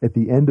at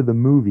the end of the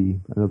movie,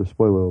 another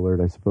spoiler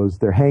alert, I suppose,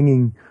 they're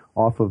hanging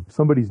off of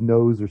somebody's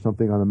nose or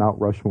something on the Mount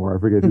Rushmore. I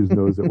forget whose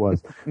nose it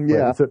was.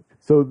 Yeah. Right?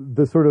 So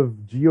the sort of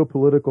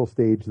geopolitical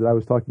stage that I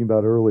was talking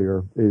about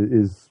earlier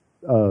is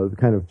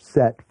kind of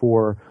set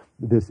for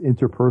this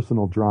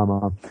interpersonal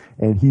drama,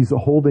 and he's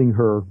holding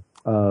her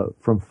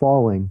from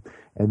falling,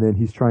 and then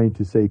he's trying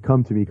to say,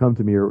 come to me,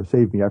 or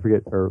save me, I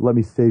forget, or let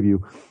me save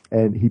you.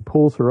 And he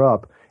pulls her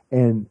up,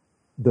 and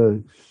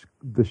the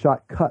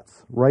shot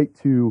cuts right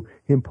to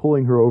him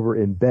pulling her over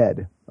in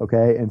bed.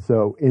 Okay. And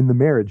so in the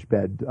marriage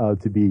bed,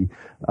 to be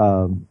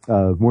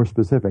more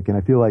specific. And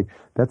I feel like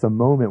that's a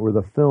moment where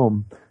the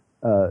film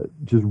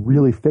just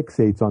really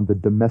fixates on the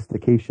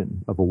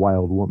domestication of a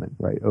wild woman,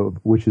 right?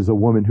 Which is a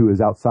woman who is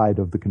outside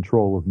of the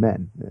control of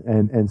men.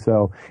 And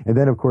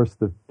then of course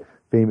the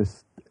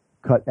famous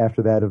cut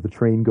after that of the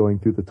train going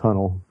through the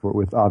tunnel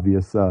with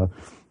obvious,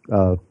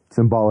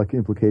 symbolic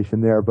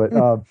implication there, but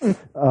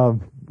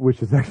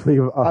which is actually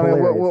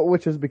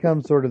which has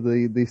become sort of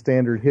the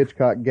standard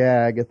Hitchcock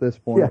gag at this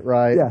point,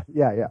 right?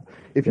 Yeah.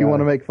 If you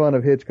want to make fun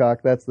of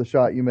Hitchcock, that's the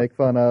shot you make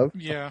fun of.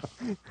 Yeah.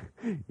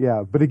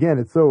 Yeah, but again,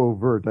 it's so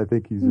overt. I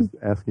think he's just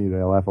asking you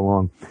to laugh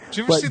along. Did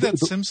you ever see that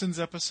Simpsons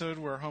episode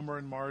where Homer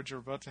and Marge are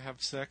about to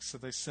have sex, so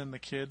they send the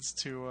kids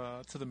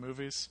to the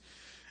movies,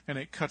 and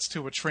it cuts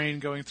to a train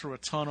going through a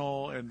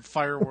tunnel and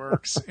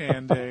fireworks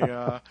and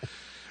a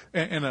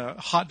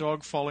hot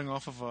dog falling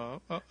off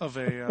of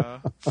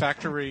a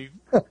factory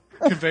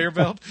conveyor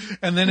belt,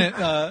 and then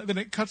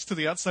it cuts to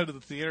the outside of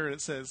the theater and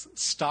it says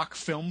stock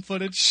film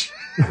footage.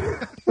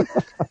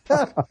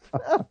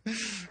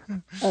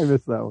 I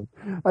missed that one.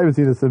 I haven't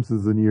seen The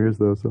Simpsons in years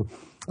though. So,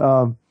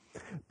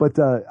 but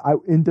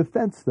in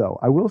defense though,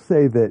 I will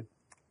say that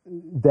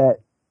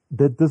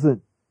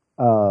doesn't.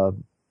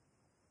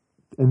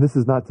 And this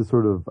is not to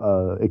sort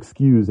of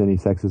excuse any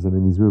sexism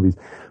in these movies,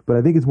 but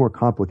I think it's more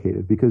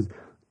complicated because.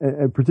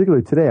 And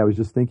particularly today, I was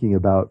just thinking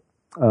about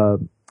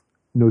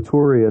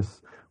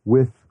Notorious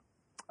with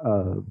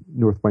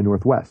North by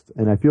Northwest.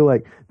 And I feel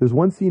like there's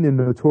one scene in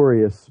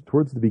Notorious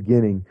towards the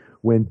beginning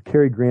when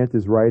Cary Grant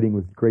is riding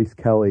with Grace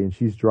Kelly, and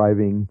she's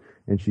driving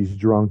and she's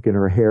drunk and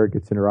her hair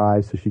gets in her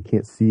eyes so she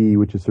can't see,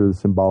 which is sort of the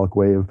symbolic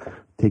way of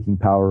taking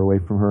power away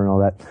from her and all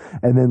that.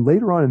 And then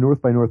later on in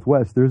North by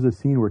Northwest, there's a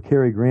scene where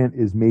Cary Grant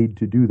is made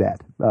to do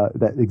that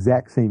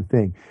exact same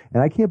thing.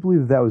 And I can't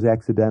believe that was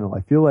accidental.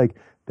 I feel like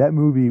that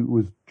movie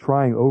was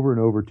trying over and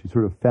over to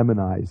sort of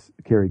feminize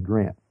Cary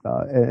Grant.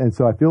 And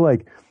so I feel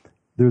like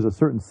there's a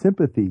certain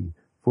sympathy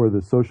for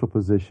the social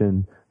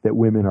position that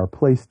women are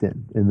placed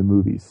in the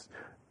movies.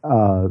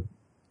 I'm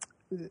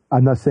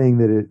not saying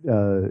that it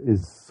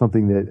is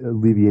something that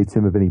alleviates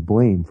him of any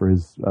blame for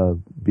his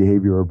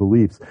behavior or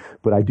beliefs,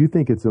 but I do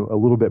think it's a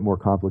little bit more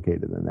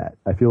complicated than that.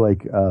 I feel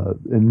like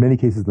in many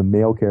cases the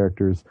male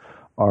characters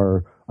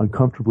are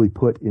uncomfortably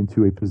put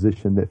into a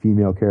position that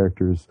female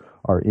characters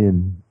are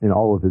in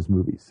all of his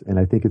movies. And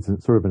I think it's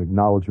sort of an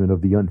acknowledgement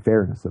of the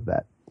unfairness of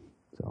that.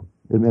 So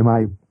am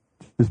I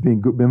just being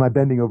good? Am I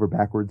bending over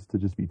backwards to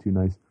just be too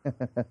nice?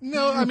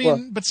 No, I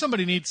mean, but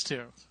somebody needs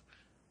to.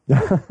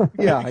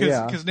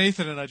 Because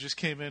Nathan and I just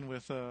came in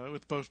with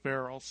both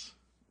barrels.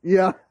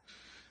 Yeah.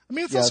 I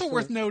mean, it's also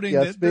worth noting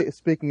that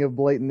speaking of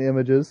blatant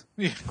images,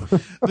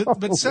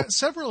 but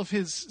several of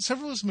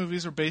his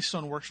movies are based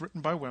on works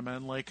written by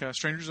women. Like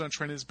Strangers on a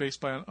Train is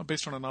based on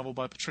a novel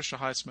by Patricia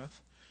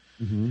Highsmith,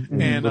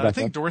 and I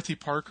think Dorothy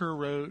Parker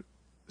wrote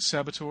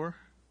Saboteur.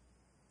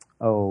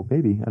 Oh,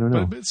 maybe, I don't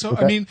know.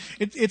 I mean,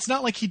 it's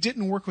not like he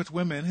didn't work with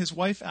women. His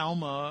wife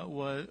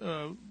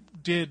Alma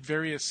did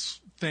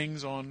various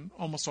things on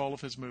almost all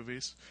of his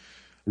movies.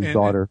 His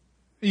daughter.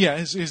 Yeah,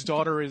 his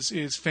daughter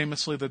is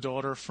famously the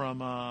daughter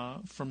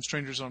from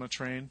Strangers on a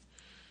Train.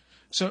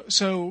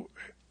 So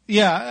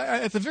yeah,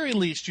 at the very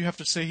least, you have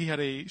to say he had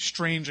a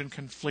strange and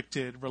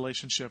conflicted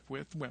relationship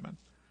with women.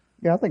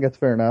 Yeah, I think that's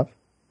fair enough.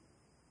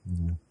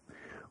 Yeah.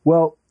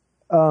 Well,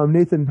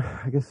 Nathan,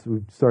 I guess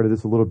we started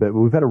this a little bit, but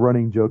we've had a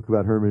running joke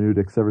about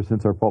hermeneutics ever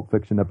since our Pulp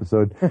Fiction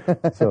episode.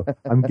 So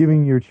I'm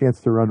giving you a chance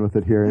to run with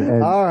it here.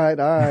 And all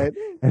right.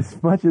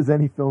 As much as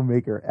any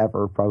filmmaker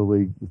ever,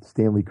 probably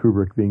Stanley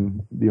Kubrick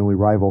being the only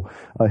rival,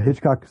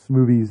 Hitchcock's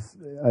movies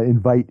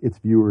invite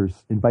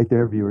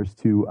their viewers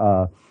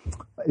to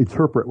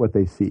interpret what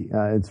they see.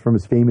 It's from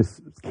his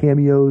famous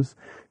cameos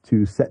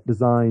to set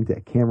design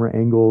to camera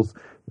angles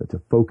to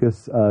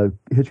focus.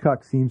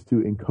 Hitchcock seems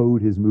to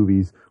encode his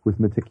movies with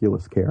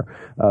meticulous care.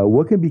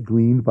 What can be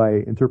gleaned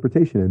by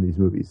interpretation in these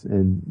movies?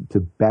 And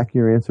to back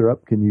your answer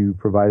up, can you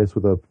provide us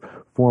with a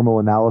formal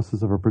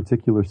analysis of a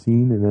particular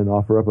scene and then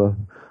offer up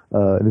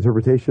an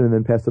interpretation and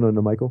then pass it on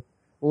to Michael?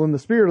 Well, in the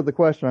spirit of the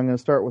question, I'm going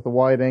to start with a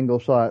wide-angle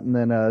shot and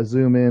then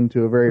zoom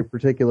into a very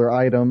particular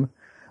item.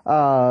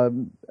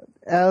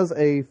 As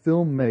a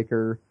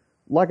filmmaker,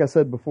 like I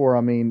said before,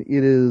 I mean,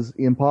 it is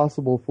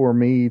impossible for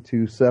me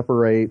to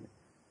separate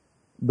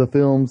the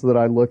films that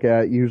I look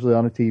at, usually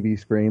on a TV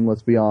screen,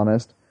 let's be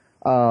honest,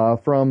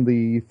 from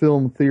the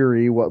film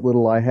theory, what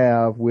little I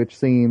have, which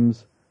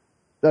seems,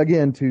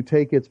 again, to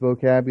take its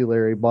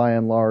vocabulary by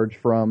and large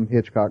from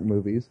Hitchcock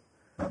movies.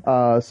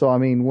 So, I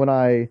mean, when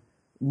I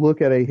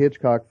look at a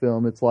Hitchcock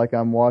film, it's like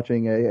I'm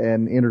watching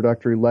an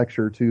introductory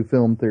lecture to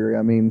film theory.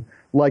 I mean,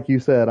 like you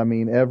said, I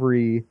mean,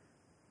 every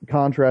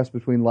contrast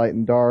between light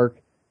and dark,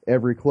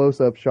 every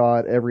close-up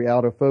shot, every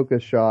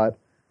out-of-focus shot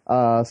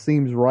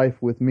seems rife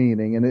with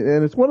meaning. And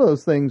it's one of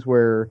those things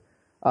where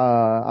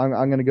I'm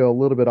going to go a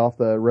little bit off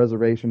the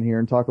reservation here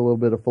and talk a little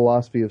bit of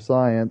philosophy of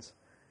science.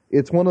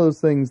 It's one of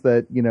those things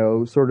that, you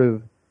know, sort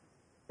of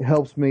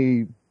helps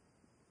me,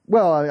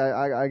 well,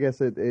 I guess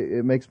it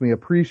makes me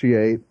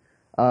appreciate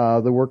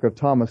the work of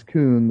Thomas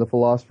Kuhn, the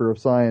philosopher of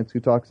science,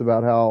 who talks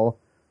about how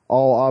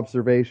all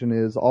observation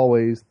is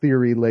always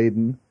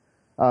theory-laden.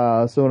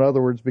 So in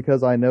other words,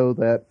 because I know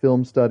that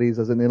film studies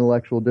as an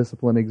intellectual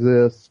discipline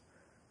exists,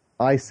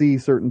 I see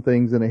certain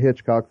things in a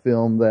Hitchcock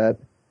film that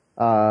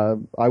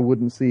I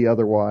wouldn't see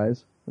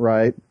otherwise,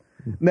 right?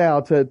 Now,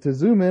 to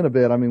zoom in a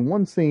bit, I mean,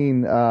 one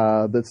scene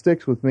that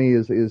sticks with me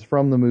is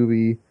from the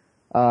movie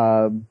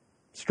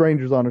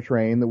Strangers on a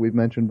Train that we've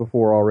mentioned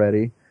before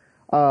already.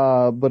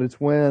 But it's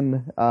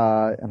when,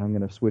 and I'm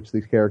going to switch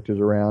these characters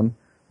around,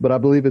 but I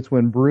believe it's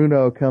when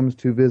Bruno comes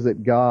to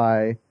visit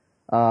Guy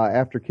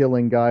after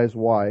killing Guy's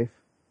wife.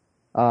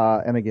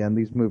 And again,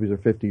 these movies are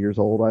 50 years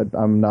old.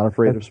 I'm not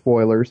afraid of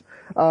spoilers.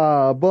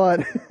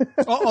 But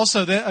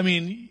also, that, I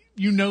mean,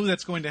 you know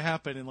that's going to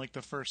happen in like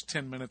the first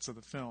 10 minutes of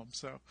the film.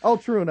 So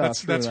true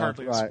enough. That's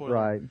hardly a spoiler.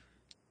 Right.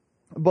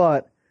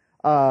 But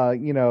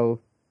you know,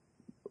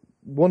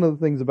 one of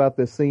the things about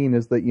this scene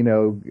is that, you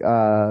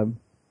know,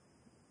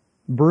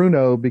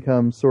 Bruno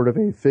becomes sort of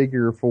a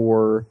figure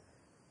for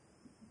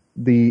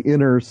the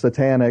inner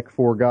satanic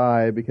for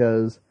Guy,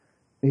 because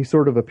he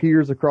sort of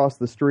appears across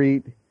the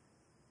street.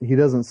 He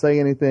doesn't say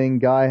anything.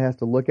 Guy has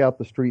to look out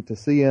the street to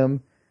see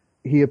him.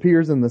 He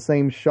appears in the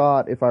same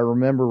shot, if I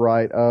remember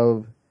right,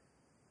 of,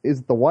 is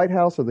it the White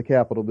House or the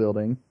Capitol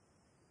building?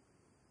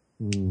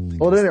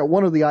 Well, then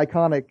one of the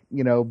iconic,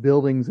 you know,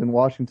 buildings in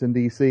Washington,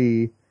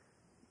 D.C.,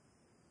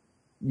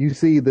 you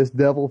see this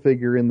devil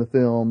figure in the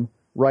film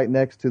right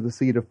next to the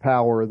seat of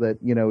power that,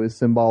 you know, is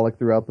symbolic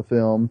throughout the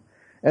film.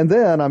 And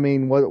then, I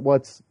mean,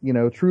 what's, you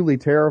know, truly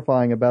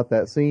terrifying about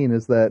that scene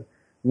is that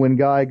when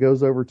Guy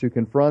goes over to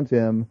confront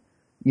him,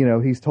 you know,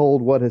 he's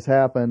told what has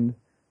happened.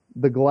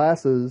 The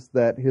glasses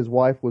that his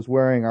wife was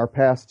wearing are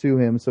passed to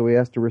him, so he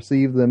has to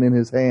receive them in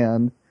his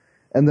hand.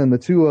 And then the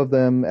two of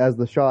them, as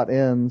the shot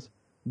ends,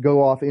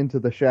 go off into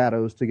the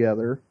shadows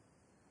together.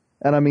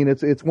 And I mean,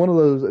 it's one of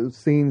those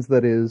scenes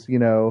that is, you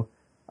know,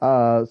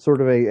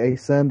 sort of a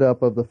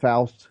send-up of the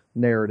Faust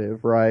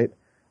narrative, right?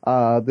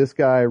 This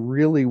guy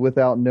really,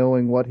 without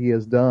knowing what he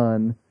has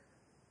done,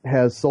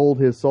 has sold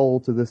his soul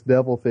to this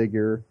devil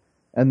figure,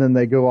 and then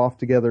they go off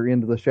together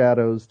into the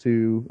shadows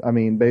to, I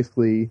mean,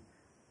 basically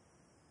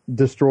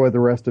destroy the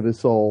rest of his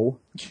soul.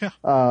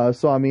 Yeah.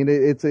 So, I mean,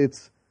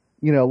 it's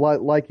you know,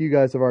 like you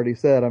guys have already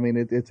said, I mean,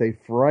 it's a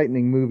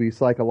frightening movie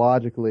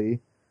psychologically,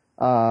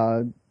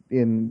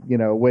 in, you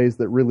know, ways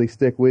that really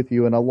stick with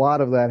you. And a lot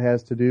of that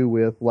has to do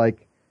with,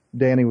 like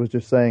Danny was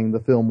just saying, the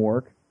film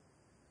work.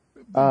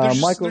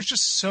 Michael, there's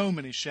just so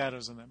many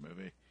shadows in that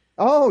movie.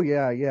 Oh,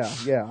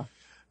 yeah.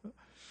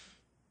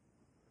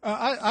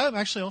 I'm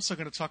actually also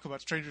going to talk about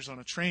Strangers on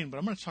a Train, but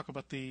I'm going to talk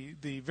about the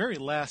very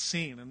last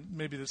scene, and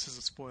maybe this is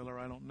a spoiler,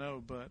 I don't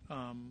know, but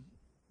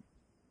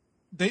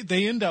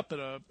they end up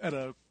at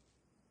a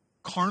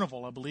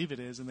carnival, I believe it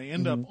is, and they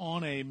end up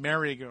on a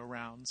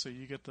merry-go-round. So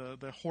you get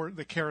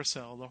the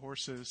carousel, the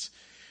horses,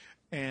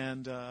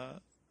 and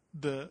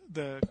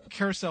the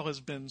carousel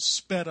has been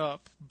sped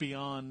up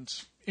beyond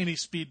any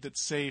speed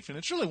that's safe, and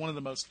it's really one of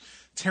the most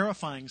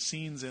terrifying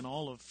scenes in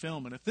all of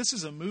film. And if this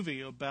is a movie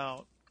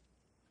about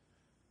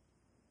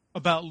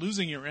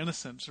losing your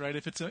innocence, right?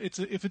 If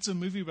it's a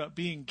movie about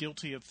being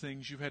guilty of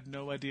things you had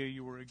no idea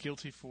you were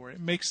guilty for, it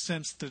makes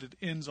sense that it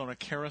ends on a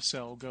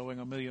carousel going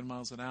 1,000,000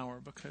 miles an hour,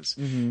 because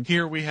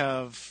here we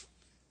have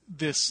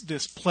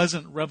this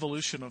pleasant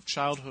revolution of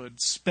childhood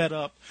sped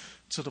up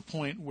to the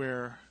point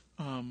where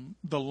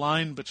the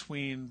line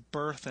between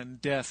birth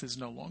and death is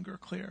no longer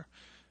clear.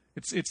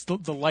 It's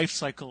the life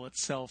cycle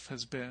itself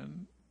has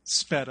been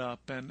sped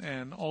up,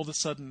 and all of a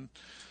sudden,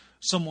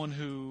 someone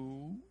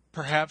who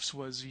perhaps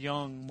was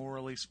young,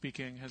 morally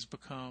speaking, has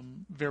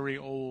become very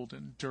old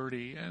and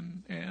dirty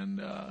and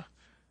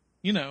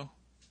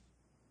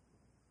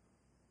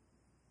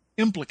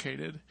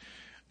implicated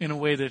in a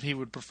way that he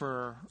would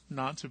prefer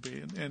not to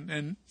be.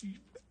 And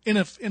in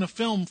a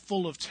film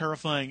full of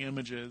terrifying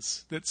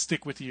images that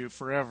stick with you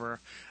forever,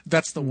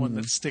 that's the one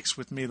that sticks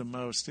with me the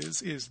most.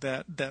 Is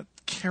that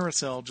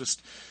carousel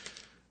just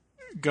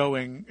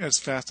going as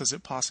fast as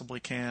it possibly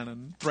can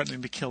and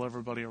threatening to kill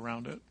everybody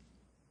around it.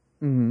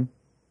 Mm-hmm.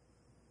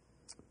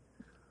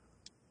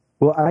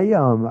 Well,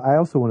 I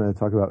also want to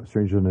talk about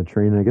Stranger on a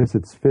Train, and I guess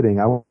it's fitting.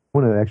 I want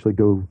to actually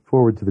go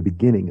forward to the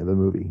beginning of the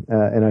movie,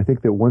 and I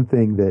think that one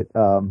thing that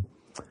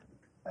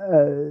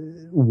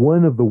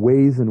one of the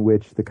ways in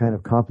which the kind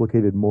of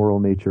complicated moral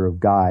nature of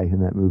Guy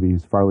in that movie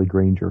is Farley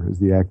Granger is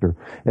the actor.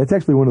 And it's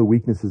actually one of the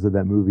weaknesses of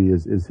that movie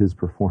is his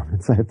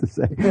performance, I have to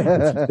say.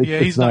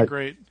 He's not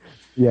great.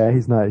 Yeah,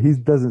 he's not. He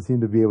doesn't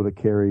seem to be able to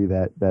carry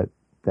that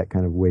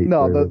kind of weight.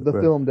 No, the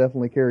film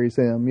definitely carries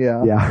him.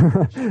 Yeah.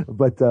 Yeah.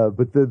 but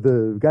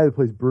the guy that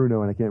plays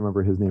Bruno, and I can't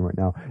remember his name right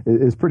now,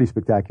 is pretty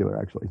spectacular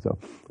actually. So,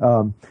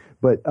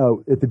 but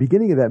at the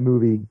beginning of that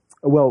movie,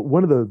 well,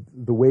 one of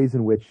the ways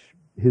in which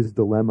his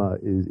dilemma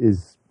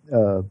is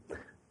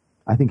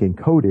I think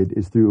encoded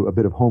is through a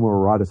bit of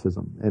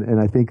homoeroticism. And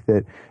I think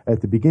that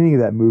at the beginning of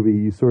that movie,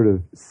 you sort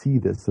of see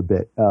this a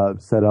bit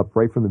set up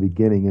right from the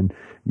beginning. And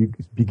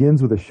it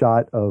begins with a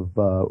shot of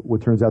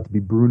what turns out to be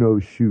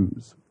Bruno's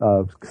shoes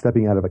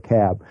stepping out of a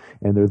cab.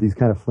 And they're these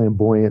kind of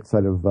flamboyant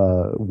sort of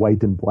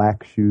white and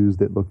black shoes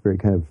that look very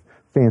kind of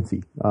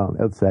fancy,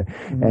 I'd say.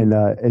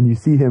 Mm-hmm. And you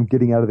see him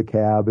getting out of the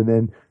cab, and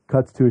then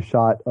cuts to a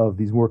shot of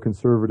these more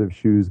conservative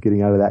shoes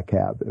getting out of that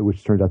cab,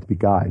 which turns out to be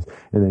Guy's.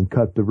 And then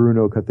cut to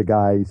Bruno, cut to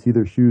Guy. You see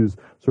their shoes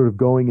sort of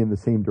going in the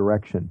same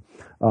direction.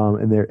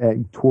 And they're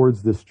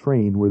towards this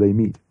train where they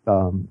meet.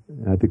 And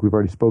I think we've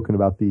already spoken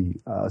about the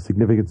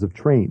significance of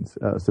trains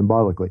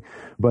symbolically.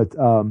 But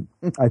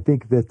I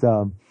think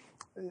that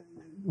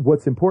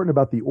what's important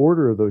about the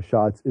order of those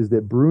shots is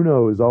that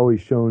Bruno is always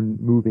shown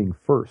moving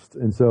first.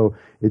 And so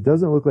it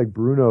doesn't look like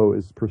Bruno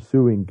is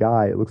pursuing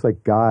Guy. It looks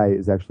like Guy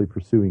is actually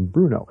pursuing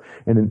Bruno.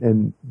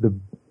 And the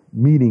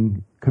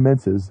meeting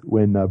commences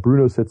when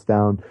Bruno sits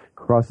down,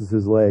 crosses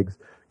his legs.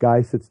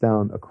 Guy sits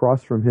down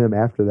across from him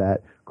after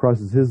that,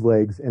 crosses his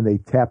legs, and they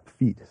tap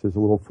feet. So there's a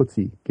little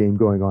footsie game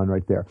going on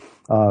right there.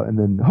 And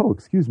then,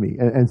 excuse me.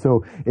 And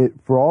so it,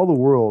 for all the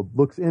world,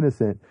 looks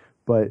innocent.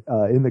 But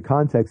in the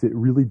context, it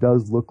really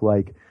does look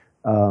like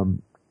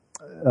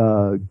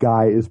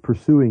Guy is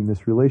pursuing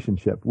this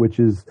relationship, which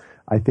is,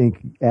 I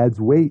think, adds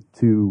weight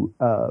to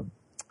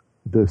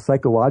the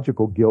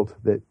psychological guilt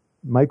that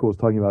Michael was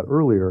talking about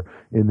earlier,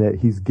 in that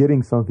he's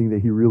getting something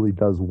that he really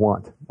does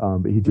want,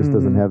 but he just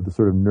doesn't have the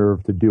sort of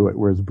nerve to do it.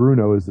 Whereas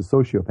Bruno is the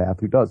sociopath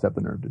who does have the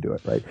nerve to do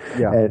it, right?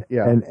 Yeah, and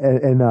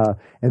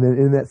then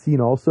in that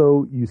scene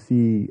also you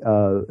see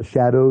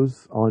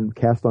shadows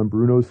cast on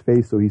Bruno's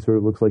face, so he sort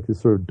of looks like this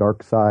sort of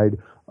dark side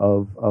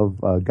of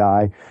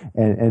Guy,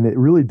 and it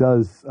really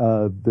does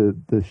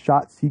the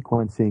shot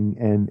sequencing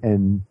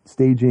and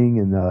staging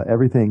and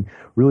everything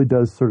really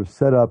does sort of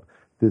set up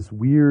this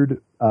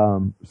weird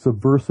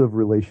subversive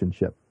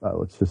relationship,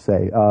 let's just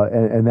say.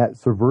 And that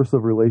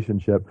subversive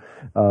relationship,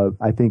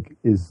 I think,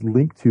 is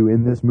linked to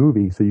in this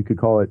movie, so you could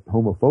call it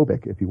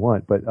homophobic if you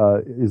want, but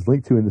is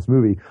linked to in this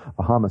movie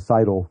a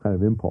homicidal kind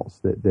of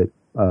impulse that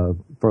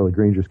Farley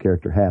Granger's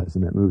character has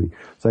in that movie.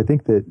 So I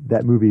think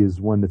that movie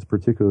is one that's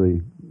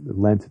particularly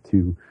lent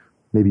to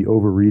maybe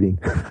overreading.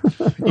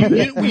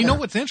 you know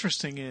what's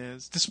interesting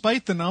is,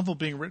 despite the novel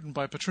being written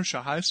by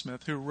Patricia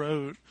Highsmith, who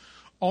wrote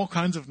all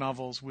kinds of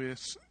novels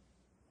with,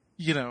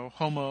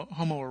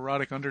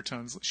 homoerotic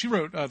undertones. She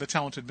wrote The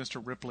Talented Mr.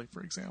 Ripley,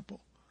 for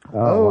example.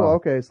 Oh, wow.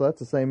 Okay, so that's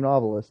the same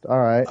novelist. All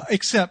right.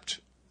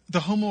 Except the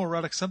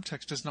homoerotic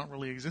subtext does not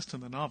really exist in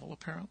the novel,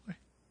 apparently.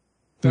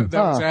 That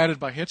was added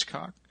by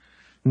Hitchcock.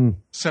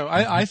 So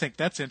I think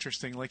that's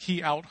interesting. Like,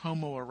 he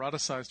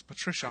out-homoeroticized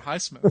Patricia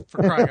Highsmith, for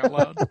crying out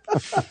loud.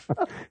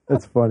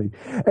 That's funny.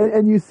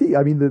 And you see,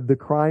 I mean, the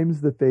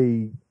crimes that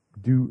they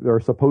are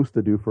supposed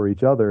to do for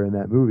each other in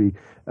that movie,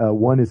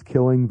 one is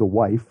killing the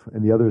wife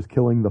and the other is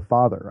killing the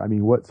father. I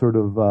mean, what sort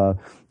of those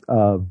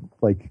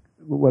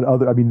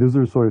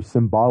are sort of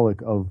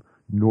symbolic of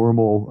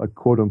normal,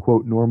 quote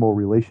unquote, normal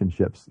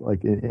relationships,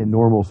 like in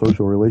normal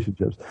social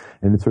relationships.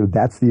 And it's sort of,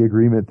 that's the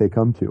agreement they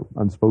come to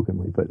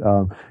unspokenly. But,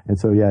 and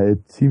so, yeah,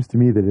 it seems to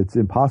me that it's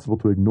impossible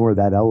to ignore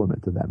that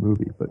element of that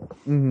movie. But,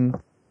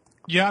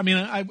 Yeah, I mean,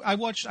 I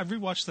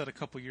rewatched that a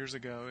couple years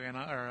ago, and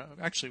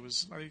actually it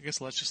was, I guess,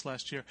 just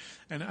last year,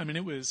 and I mean,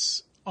 it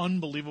was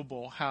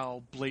unbelievable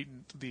how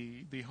blatant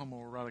the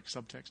homoerotic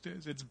subtext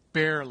is. It's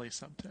barely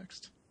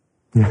subtext.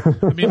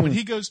 I mean, when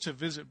he goes to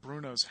visit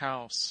Bruno's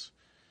house,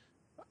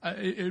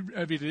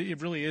 I mean,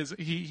 it really is.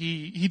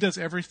 He does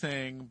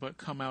everything but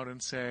come out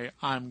and say,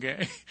 I'm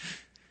gay.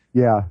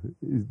 Yeah.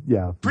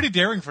 Pretty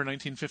daring for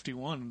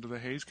 1951 under the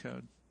Hays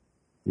Code.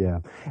 Yeah,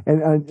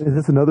 and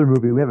this is another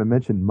movie we haven't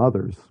mentioned.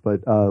 Mothers,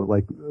 but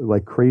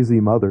like Crazy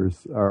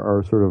Mothers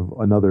are sort of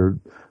another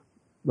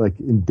like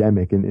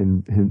endemic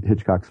in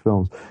Hitchcock's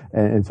films,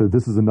 and so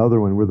this is another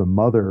one where the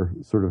mother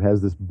sort of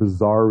has this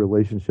bizarre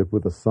relationship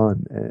with a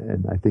son,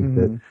 and I think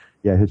that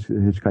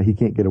Hitchcock, he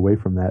can't get away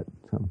from that.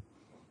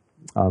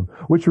 So.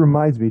 Which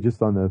reminds me,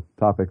 just on the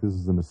topic, this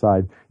is an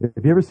aside.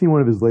 Have you ever seen one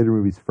of his later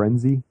movies,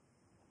 Frenzy?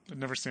 I've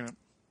never seen it.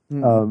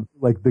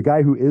 Like the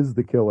guy who is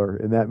the killer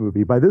in that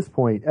movie. By this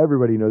point,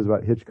 everybody knows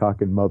about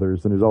Hitchcock and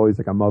mothers, and there's always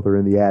like a mother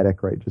in the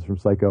attic, right? Just from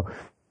Psycho.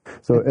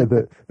 So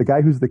the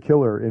guy who's the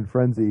killer in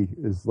Frenzy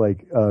is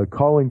like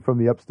calling from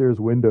the upstairs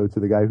window to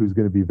the guy who's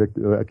going to be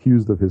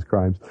accused of his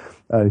crimes.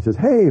 He says,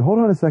 "Hey, hold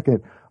on a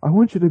second. I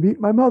want you to meet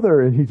my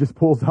mother." And he just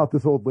pulls out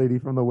this old lady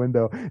from the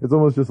window. It's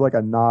almost just like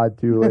a nod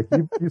to like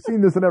you've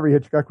seen this in every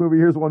Hitchcock movie.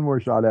 Here's one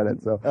more shot at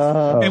it. So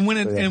and when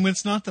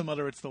it's not the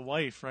mother, it's the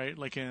wife, right?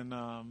 Like in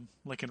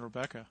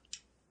Rebecca.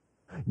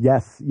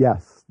 Yes,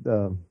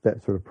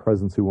 that sort of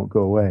presence who won't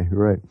go away. You're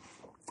right.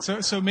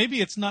 So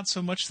maybe it's not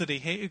so much that he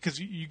hates, because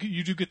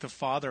you do get the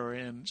father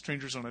in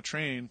Strangers on a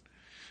Train.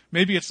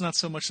 Maybe it's not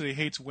so much that he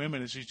hates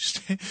women as he's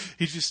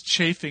just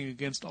chafing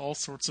against all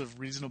sorts of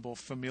reasonable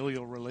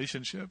familial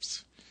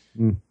relationships.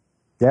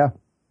 Yeah,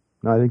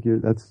 no, I think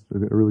that's a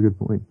really good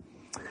point.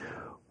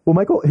 Well,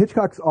 Michael,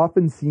 Hitchcock's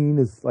often seen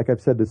as, like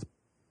I've said, this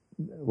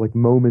like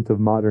moment of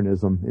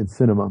modernism in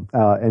cinema,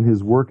 and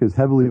his work is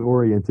heavily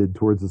oriented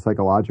towards the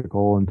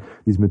psychological and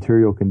these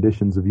material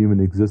conditions of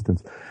human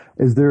existence.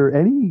 Is there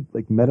any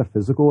like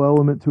metaphysical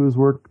element to his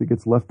work that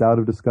gets left out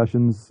of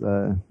discussions,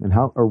 and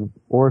how,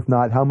 or if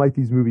not, how might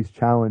these movies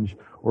challenge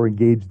or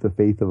engage the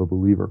faith of a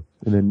believer?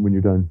 And then when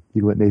you're done,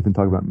 you can let Nathan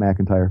talk about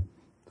McIntyre.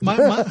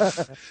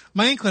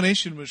 My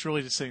inclination was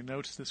really to say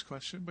no to this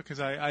question, because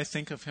I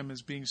think of him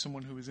as being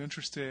someone who is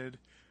interested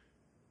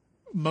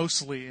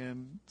mostly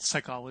in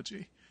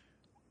psychology.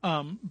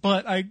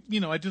 But I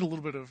did a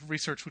little bit of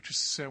research, which is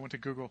to say I went to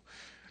Google.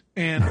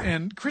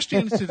 And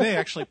Christianity Today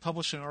actually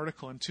published an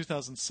article in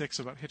 2006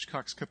 about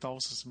Hitchcock's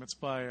Catholicism. It's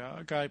by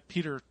a guy,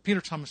 Peter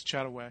Thomas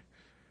Chataway,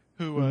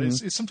 who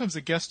is sometimes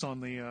a guest on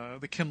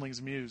the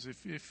Kindling's Muse,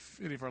 if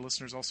any of our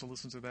listeners also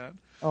listen to that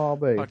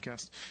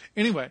podcast.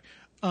 Anyway,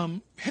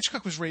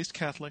 Hitchcock was raised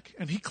Catholic,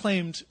 and he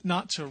claimed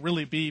not to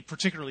really be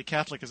particularly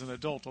Catholic as an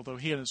adult, although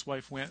he and his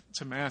wife went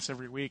to Mass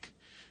every week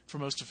for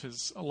most of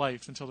his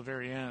life until the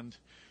very end.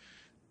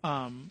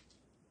 And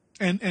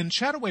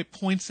Chataway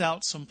points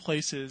out some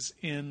places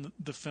in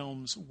the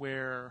films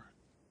where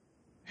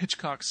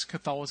Hitchcock's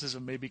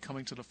Catholicism may be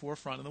coming to the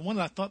forefront. And the one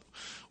that I thought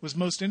was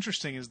most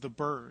interesting is the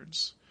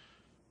birds.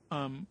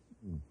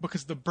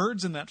 Because the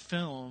birds in that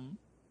film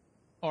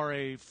are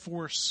a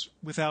force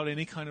without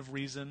any kind of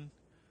reason,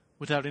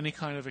 without any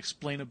kind of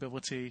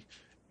explainability.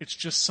 It's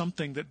just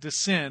something that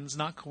descends,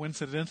 not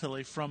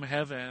coincidentally, from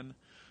heaven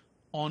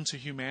onto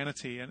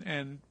humanity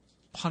and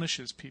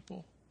punishes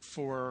people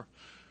for,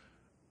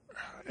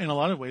 in a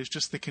lot of ways,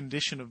 just the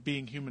condition of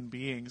being human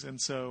beings.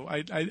 And so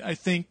I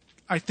think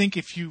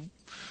if you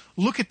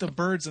look at the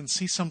birds and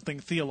see something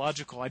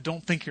theological, I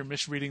don't think you're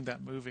misreading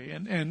that movie.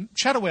 And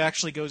Chataway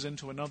actually goes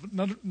into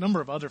another number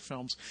of other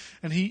films,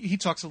 and he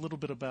talks a little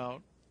bit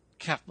about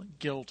Catholic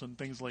guilt and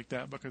things like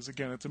that, because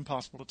again, it's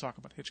impossible to talk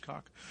about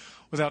Hitchcock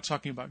without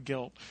talking about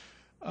guilt.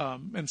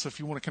 And so if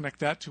you want to connect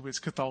that to his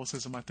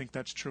Catholicism, I think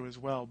that's true as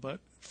well. But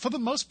for the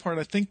most part,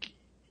 I think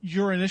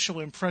your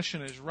initial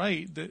impression is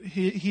right, that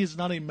he is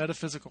not a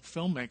metaphysical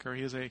filmmaker.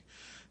 He is a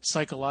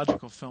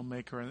psychological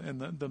filmmaker,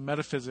 and the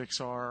metaphysics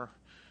are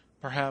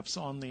perhaps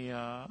on the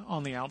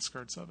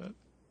outskirts of it.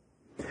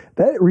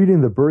 That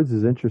Reading the Birds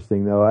is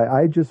interesting, though.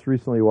 I just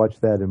recently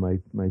watched that in my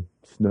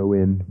snow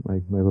in, my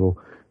little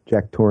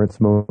Jack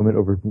Torrance moment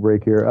over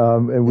break here.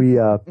 And we,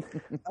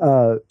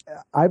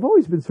 I've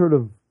always been sort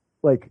of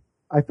like,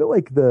 I feel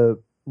like the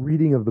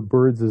reading of the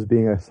birds as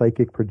being a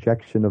psychic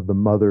projection of the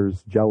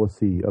mother's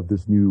jealousy of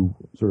this new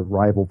sort of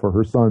rival for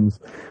her son's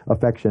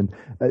affection.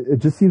 It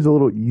just seems a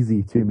little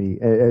easy to me.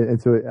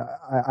 And so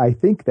I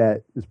think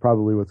that is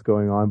probably what's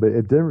going on, but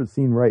it doesn't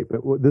seem right.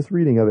 But this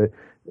reading of it,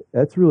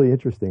 that's really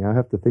interesting. I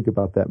have to think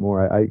about that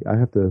more. I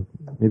have to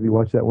maybe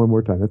watch that one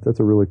more time. That's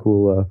a really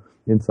cool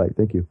insight.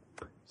 Thank you.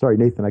 Sorry,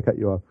 Nathan, I cut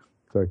you off.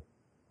 Sorry.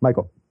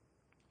 Michael.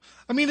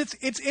 I mean,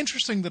 it's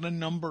interesting that a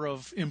number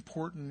of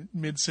important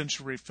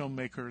mid-century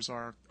filmmakers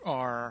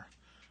are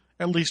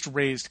at least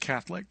raised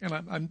Catholic,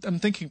 and I'm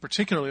thinking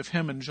particularly of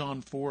him and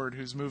John Ford,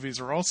 whose movies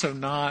are also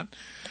not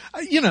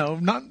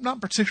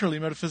particularly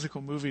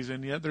metaphysical movies,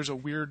 and yet there's a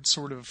weird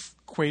sort of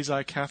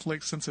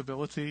quasi-Catholic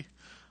sensibility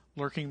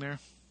lurking there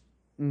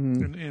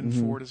in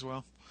Ford as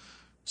well.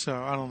 So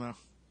I don't know.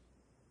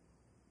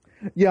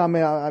 Yeah, I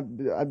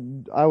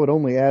mean, I would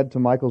only add to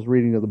Michael's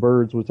reading of the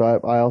birds, which I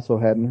also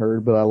hadn't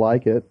heard, but I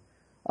like it.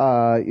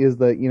 Is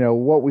that,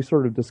 what we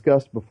sort of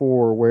discussed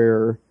before,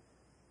 where,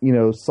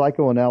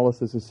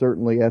 psychoanalysis is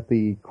certainly at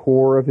the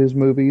core of his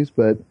movies,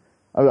 but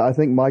I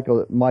think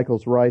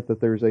Michael's right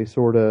that there's a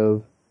sort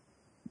of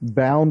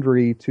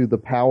boundary to the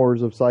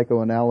powers of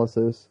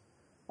psychoanalysis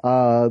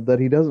that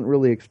he doesn't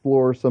really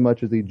explore so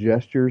much as he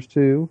gestures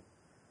to.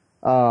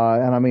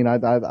 And I mean,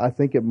 I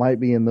think it might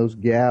be in those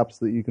gaps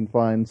that you can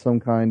find some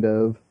kind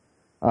of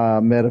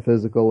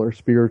metaphysical or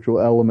spiritual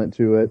element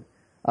to it.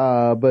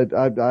 But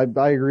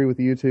I agree with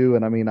you too.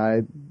 And I mean,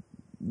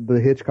 the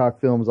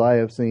Hitchcock films I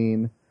have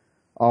seen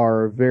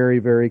are very,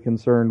 very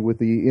concerned with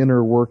the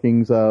inner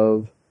workings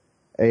of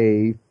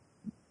a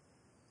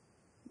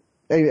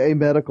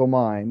medical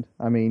mind.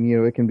 I mean, you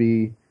know, it can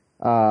be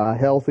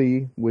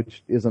healthy,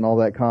 which isn't all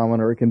that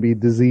common, or it can be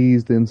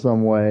diseased in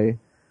some way.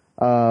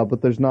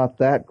 But there's not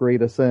that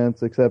great a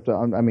sense, except,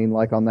 I mean,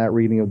 like on that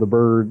reading of The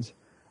Birds,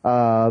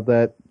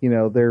 that, you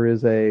know, there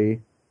is a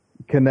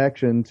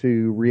connection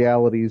to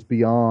realities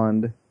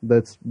beyond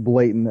that's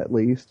blatant, at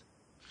least.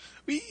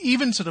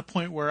 Even to the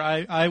point where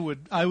I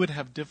would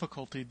have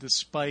difficulty,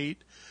 despite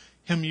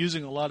him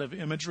using a lot of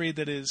imagery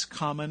that is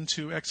common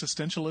to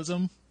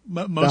existentialism,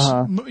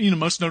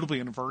 most notably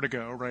in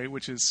Vertigo, right,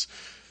 which is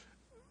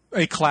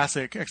a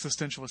classic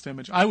existentialist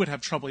image. I would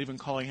have trouble even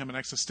calling him an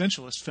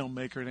existentialist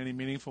filmmaker in any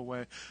meaningful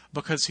way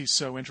because he's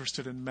so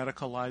interested in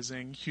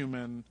medicalizing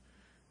human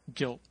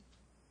guilt.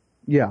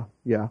 Yeah.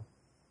 The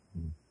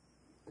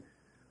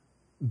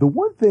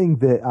one thing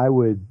that I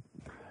would,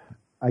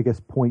 I guess,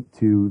 point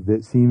to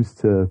that seems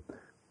to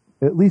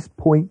at least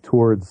point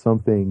towards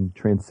something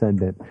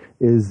transcendent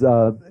is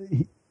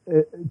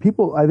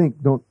people, I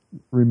think, don't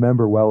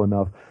remember well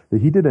enough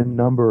that he did a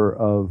number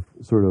of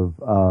sort of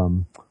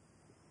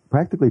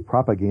practically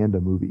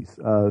propaganda movies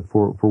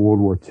for World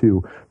War II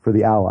for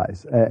the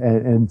Allies,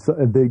 and so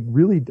they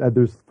really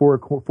there's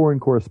Foreign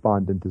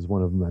Correspondent is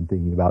one of them I'm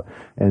thinking about,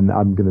 and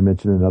I'm going to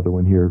mention another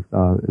one here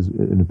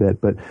in a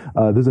bit. But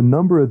there's a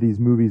number of these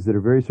movies that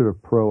are very sort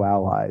of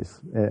pro-Allies,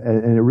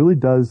 and it really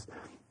does.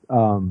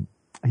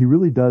 He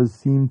really does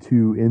seem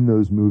to, in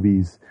those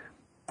movies,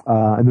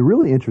 and they're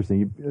really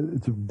interesting.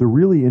 They're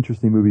really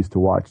interesting movies to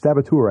watch.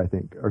 Saboteur, I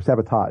think, or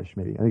Sabotage,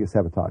 maybe. I think it's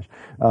Sabotage.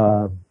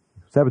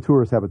 Saboteur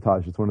or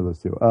Sabotage, it's one of those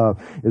two,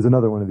 is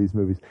another one of these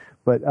movies.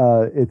 But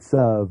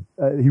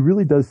he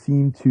really does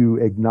seem to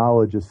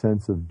acknowledge a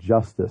sense of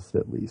justice,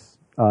 at least,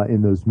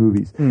 in those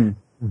movies,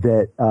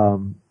 that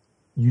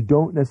you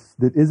don't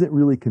that isn't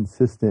really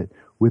consistent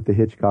with the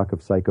Hitchcock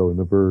of Psycho and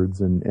The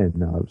Birds and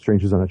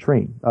Strangers on a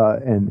Train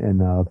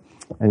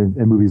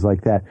and movies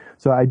like that.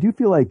 So I do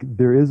feel like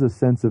there is a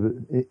sense of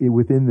it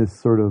within this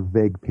sort of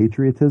vague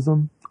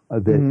patriotism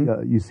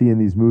that you see in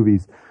these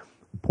movies,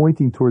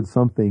 pointing towards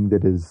something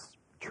that is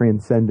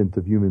transcendent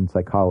of human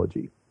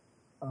psychology.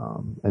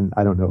 And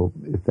I don't know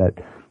if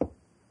that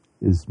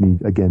is me,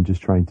 again,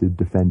 just trying to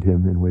defend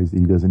him in ways that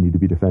he doesn't need to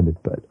be defended,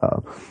 but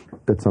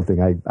that's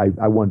something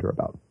I wonder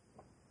about.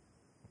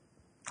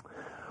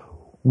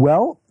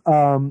 Well,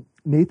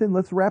 Nathan,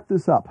 let's wrap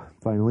this up,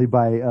 finally,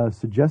 by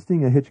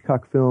suggesting a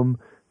Hitchcock film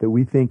that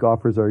we think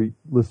offers our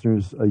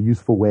listeners a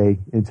useful way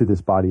into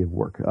this body of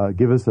work.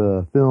 Give us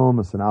a film,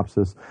 a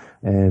synopsis,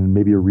 and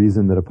maybe a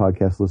reason that a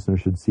podcast listener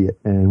should see it.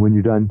 And when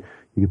you're done,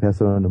 you can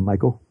pass it on to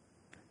Michael.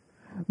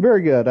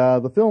 Very good.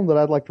 The film that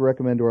I'd like to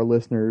recommend to our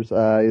listeners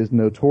is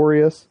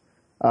Notorious.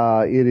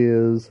 It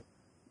is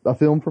a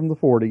film from the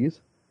 40s,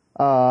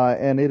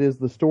 and it is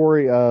the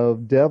story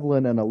of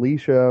Devlin and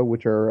Alicia,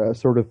 which are a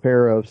sort of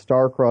pair of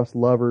star-crossed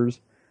lovers,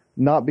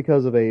 not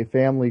because of a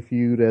family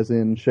feud as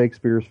in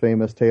Shakespeare's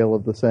famous Tale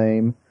of the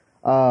Same,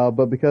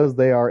 but because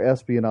they are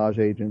espionage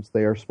agents,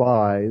 they are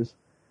spies.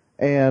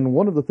 And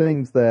one of the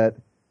things that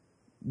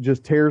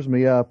just tears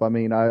me up, I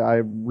mean,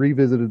 I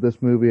revisited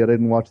this movie, I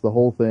didn't watch the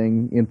whole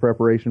thing in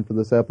preparation for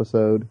this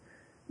episode,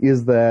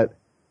 is that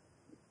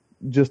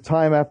just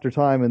time after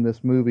time in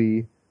this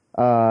movie,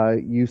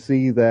 you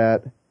see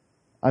that,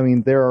 I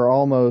mean, there are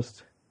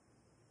almost,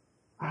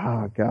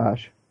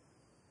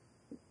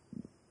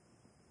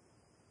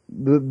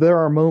 there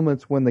are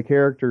moments when the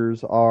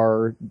characters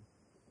are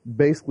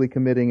basically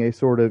committing a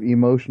sort of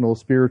emotional,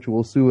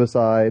 spiritual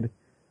suicide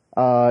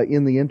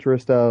in the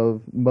interest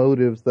of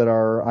motives that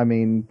are, I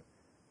mean,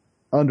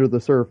 under the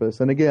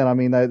surface. And again, I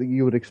mean,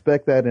 you would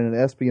expect that in an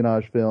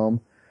espionage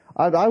film.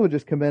 I would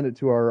just commend it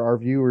to our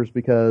viewers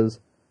because,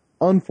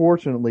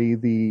 unfortunately,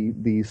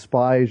 the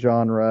spy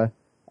genre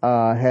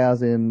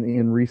has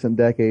in recent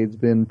decades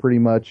been pretty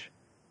much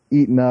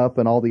eaten up,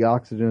 and all the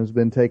oxygen has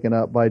been taken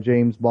up by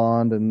James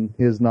Bond and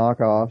his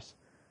knockoffs.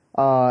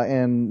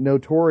 And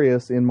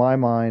Notorious, in my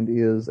mind,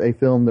 is a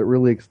film that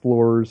really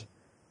explores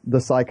the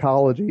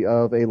psychology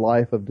of a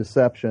life of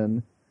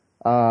deception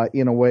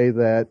in a way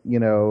that, you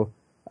know,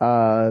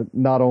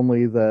 not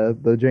only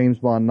the James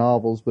Bond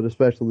novels, but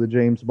especially the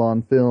James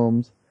Bond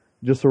films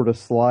just sort of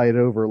slide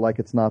over like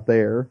it's not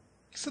there.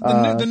 So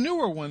the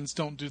newer ones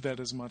don't do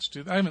that as much,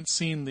 do they? I haven't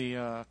seen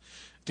the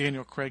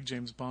Daniel Craig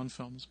James Bond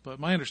films, but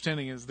my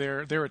understanding is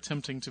they're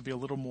attempting to be a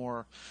little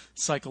more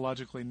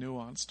psychologically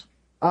nuanced.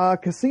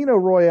 Casino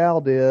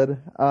Royale did.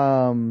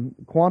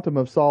 Quantum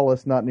of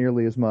Solace, not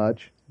nearly as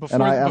much. Before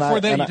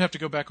that, you'd have to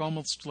go back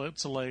almost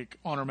to like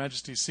On Her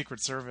Majesty's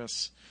Secret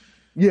Service.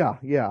 Yeah.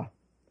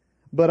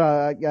 But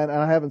and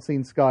I haven't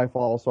seen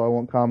Skyfall, so I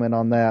won't comment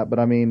on that. But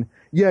I mean,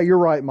 yeah, you're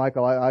right,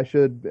 Michael. I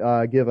should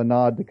give a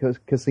nod to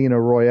Casino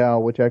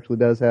Royale, which actually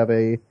does have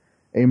a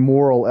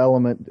moral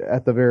element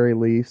at the very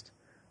least.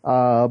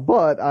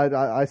 But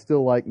I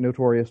still like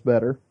Notorious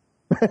better.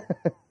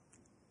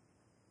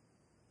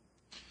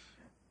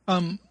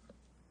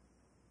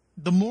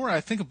 The more I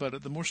think about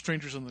it, the more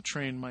Strangers on a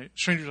Train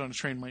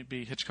might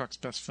be Hitchcock's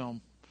best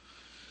film.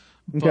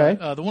 But,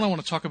 Okay. the one I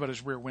want to talk about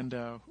is Rear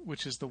Window,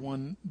 which is the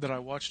one that I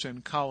watched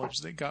in college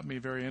that got me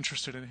very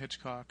interested in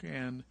Hitchcock.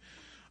 And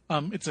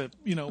it's a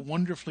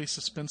wonderfully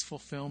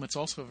suspenseful film. It's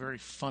also very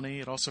funny.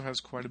 It also has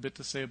quite a bit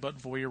to say about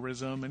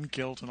voyeurism and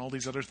guilt and all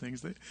these other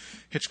things that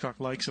Hitchcock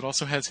likes. It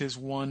also has his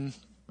one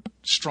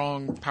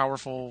strong,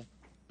 powerful,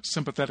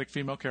 sympathetic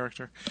female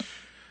character.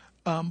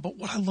 But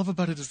what I love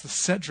about it is the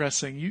set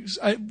dressing.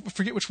 I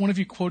forget which one of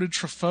you quoted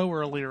Truffaut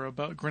earlier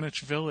about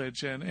Greenwich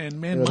Village, and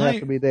man, It would have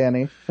to be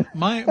Danny.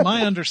 my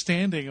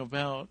understanding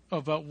about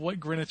what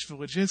Greenwich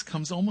Village is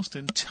comes almost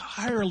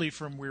entirely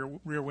from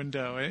Rear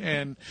Window,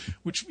 and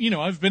which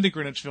I've been to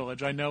Greenwich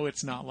Village. I know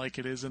it's not like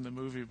it is in the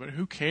movie, but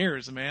who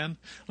cares, man?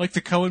 Like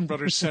the Coen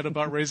brothers said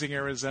about Raising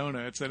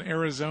Arizona, it's an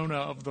Arizona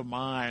of the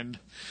mind,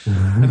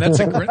 and that's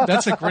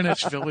a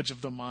Greenwich Village of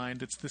the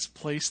mind. It's this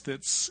place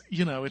that's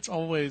it's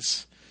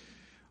always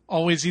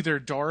either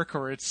dark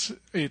or it's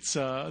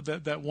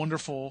that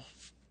wonderful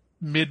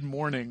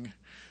mid-morning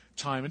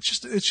time.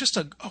 It's just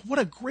what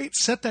a great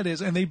set that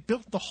is, and they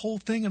built the whole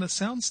thing in a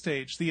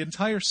soundstage, the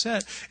entire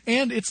set,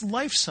 and it's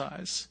life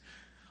size.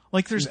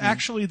 Like there's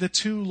actually the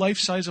two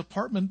life-size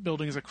apartment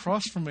buildings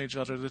across from each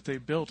other that they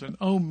built, and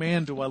oh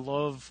man, do I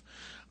love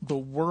the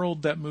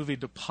world that movie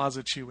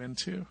deposits you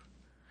into.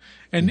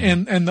 And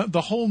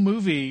the whole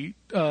movie,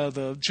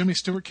 the Jimmy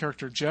Stewart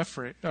character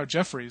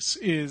Jeffries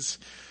is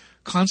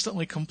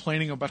constantly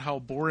complaining about how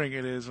boring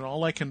it is, and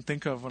all I can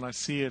think of when I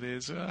see it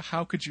is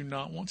how could you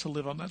not want to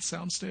live on that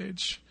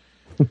soundstage?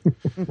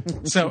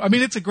 So, I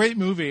mean, it's a great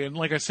movie, and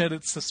like I said,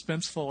 it's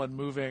suspenseful and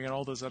moving and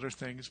all those other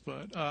things,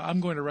 but I'm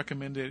going to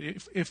recommend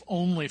it if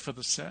only for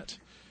the set.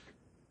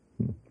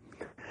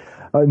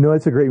 No,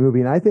 it's a great movie,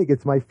 and I think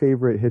it's my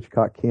favorite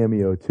Hitchcock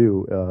cameo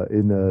too.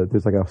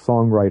 There's like a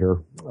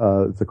songwriter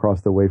that's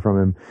across the way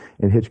from him,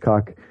 and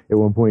Hitchcock at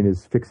one point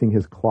is fixing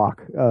his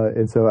clock,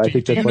 and so I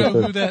think that's like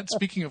who that?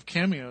 Speaking of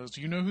cameos, do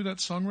you know who that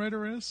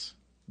songwriter is?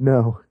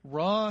 No.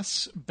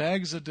 Ross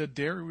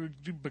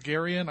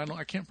Bagdasarian.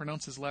 I can't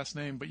pronounce his last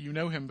name, but you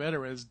know him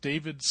better as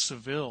David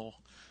Seville.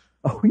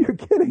 Oh, you're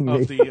kidding me!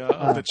 Of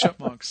the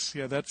Chipmunks.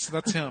 Yeah,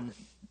 that's him.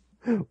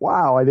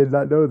 Wow, I did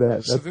not know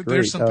that. So That's there's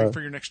great. something for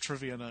your next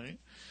trivia night.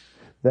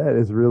 That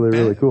is really,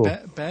 really cool.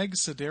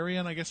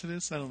 Bagdasarian, I guess it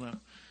is. I don't know.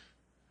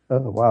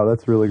 Oh, wow,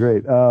 that's really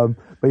great.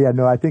 But yeah,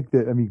 no, I think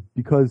that,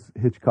 because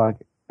Hitchcock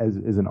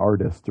is an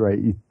artist, right?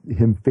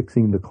 Him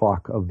fixing the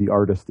clock of the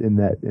artist in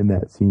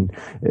that scene,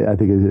 I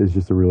think is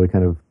just a really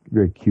kind of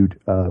very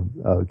cute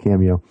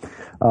cameo.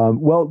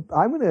 Well,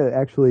 I'm going to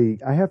actually,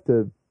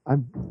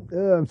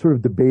 I'm sort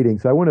of debating,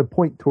 so I want to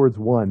point towards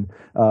one,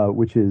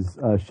 which is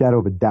Shadow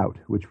of a Doubt,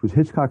 which was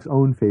Hitchcock's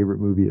own favorite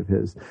movie of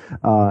his,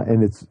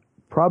 and it's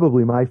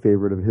probably my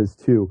favorite of his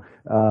too.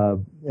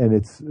 And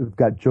it's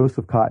got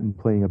Joseph Cotten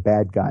playing a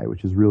bad guy,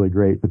 which is really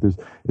great. But there's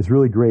this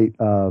really great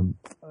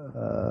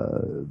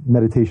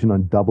meditation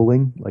on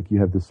doubling. Like you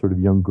have this sort of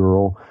young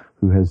girl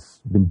who has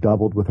been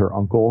doubled with her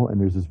uncle,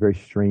 and there's this very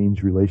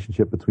strange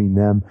relationship between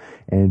them.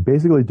 And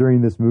basically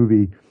during this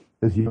movie,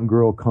 this young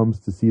girl comes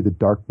to see the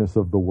darkness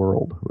of the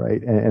world,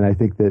 right? And I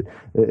think that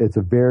it's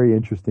a very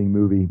interesting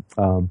movie.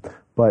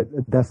 But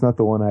that's not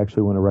the one I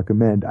actually want to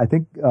recommend. I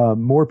think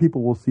more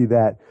people will see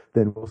that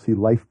than will see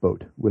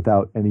Lifeboat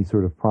without any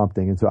sort of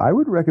prompting. And so I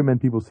would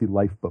recommend people see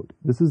Lifeboat.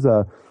 This is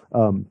a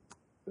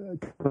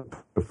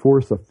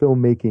force of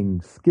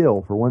filmmaking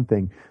skill, for one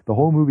thing. The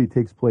whole movie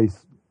takes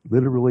place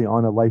literally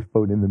on a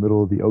lifeboat in the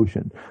middle of the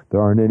ocean.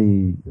 There aren't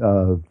any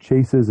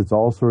chases. It's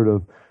all sort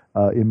of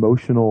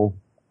emotional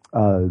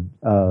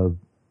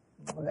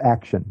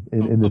action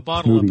in the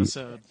bottle movie.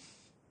 Episode.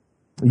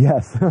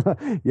 Yes,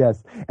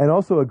 yes, and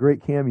also a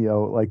great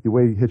cameo. Like the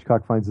way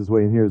Hitchcock finds his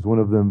way in here is one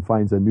of them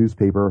finds a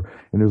newspaper,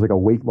 and there's like a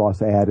weight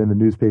loss ad in the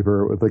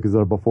newspaper with like is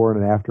a before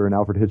and an after, and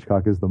Alfred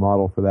Hitchcock is the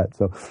model for that.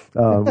 So,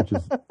 which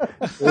is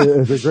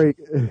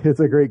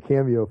it's a great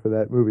cameo for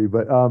that movie.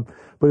 But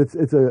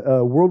it's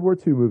a World War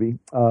II movie,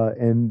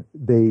 and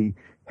they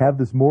have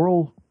this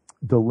moral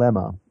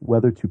dilemma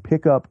whether to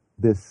pick up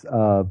this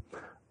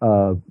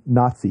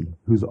Nazi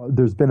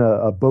there's been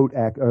a boat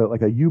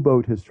like a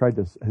U-boat has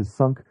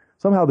sunk.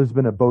 Somehow there's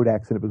been a boat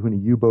accident between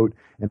a U-boat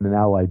and an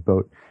Allied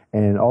boat,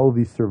 and all of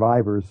these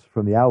survivors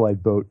from the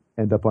Allied boat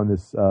end up on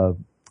this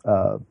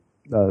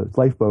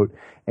lifeboat,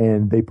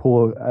 and they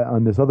pull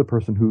on this other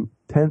person who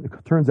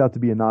turns out to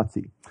be a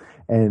Nazi,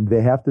 and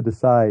they have to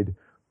decide,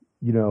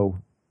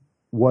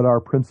 what our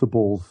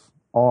principles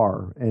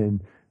are,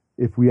 and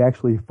if we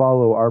actually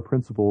follow our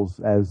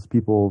principles as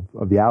people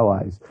of the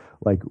Allies,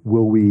 like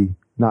will we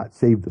not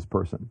save this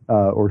person,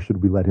 or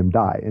should we let him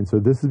die? And so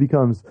this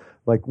becomes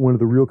like one of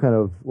the real kind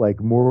of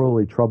like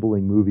morally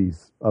troubling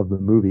movies of the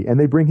movie. And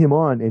they bring him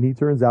on, and he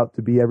turns out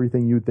to be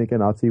everything you would think a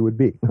Nazi would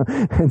be.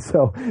 And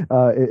so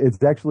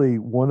it's actually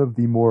one of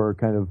the more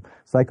kind of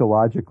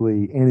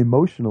psychologically and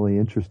emotionally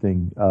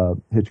interesting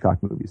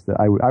Hitchcock movies that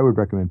I would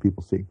recommend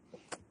people see.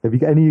 Have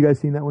any of you guys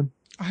seen that one?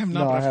 I have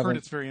not, but I've heard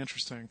it's very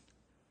interesting.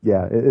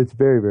 Yeah, it's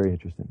very, very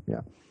interesting.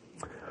 Yeah.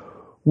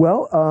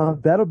 Well,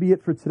 that'll be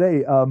it for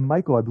today.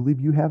 Michael, I believe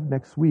you have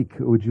next week.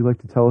 Would you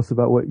like to tell us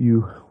about what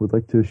you would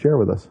like to share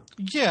with us?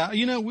 Yeah,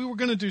 we were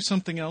going to do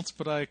something else,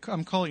 but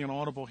I'm calling an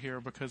audible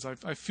here because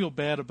I feel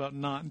bad about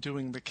not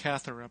doing the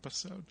Cather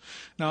episode.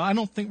 Now, I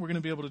don't think we're going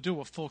to be able to do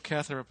a full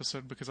Cather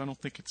episode because I don't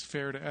think it's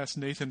fair to ask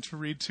Nathan to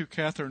read 2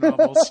 Cather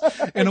novels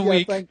in a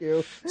week. Thank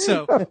you.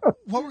 So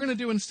what we're going to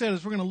do instead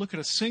is we're going to look at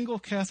a single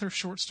Cather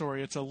short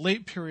story. It's a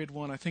late period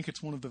one. I think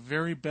it's one of the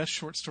very best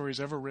short stories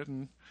ever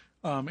written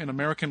in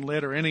American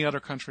lit or any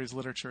other country's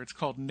literature. It's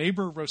called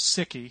Neighbor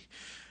Rosicki.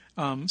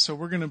 So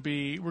we're going to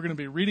be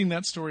reading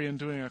that story and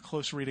doing a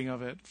close reading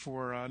of it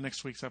for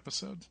next week's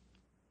episode.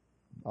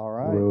 All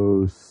right.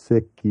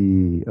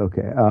 Rosicki.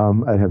 Okay.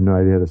 I have no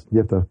idea. You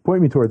have to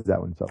point me towards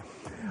that one. So,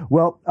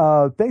 well,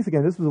 thanks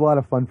again. This was a lot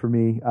of fun for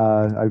me.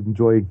 I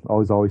enjoy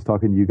always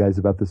talking to you guys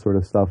about this sort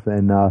of stuff,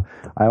 and I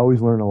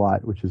always learn a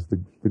lot, which is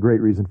the great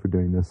reason for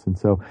doing this. And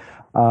so,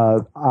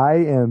 I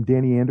am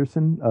Danny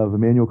Anderson of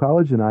Emmanuel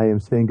College, and I am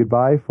saying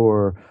goodbye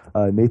for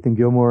Nathan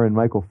Gilmour and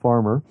Michael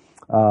Farmer.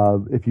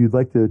 If you'd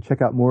like to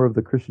check out more of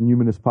the Christian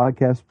Humanist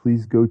podcast,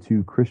 please go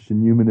to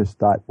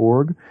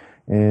christianhumanist.org.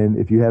 And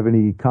if you have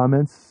any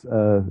comments,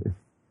 if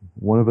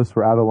one of us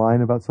were out of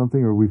line about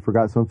something or we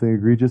forgot something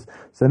egregious,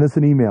 send us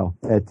an email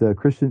at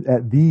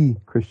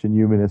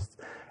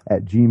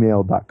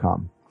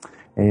thechristianhumanist@gmail.com.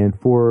 And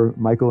for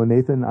Michael and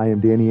Nathan, I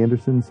am Danny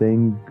Anderson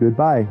saying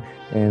goodbye,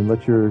 and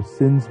let your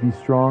sins be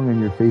strong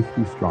and your faith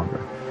be stronger.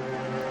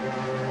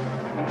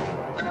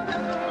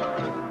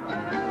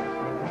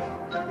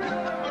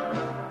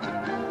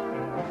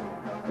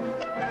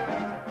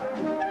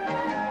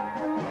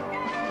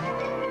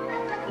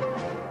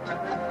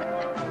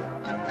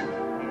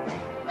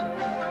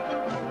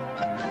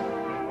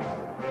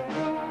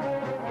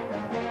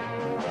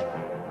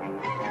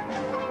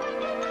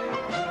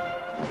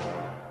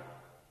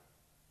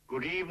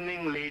 Good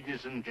evening,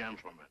 ladies and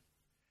gentlemen.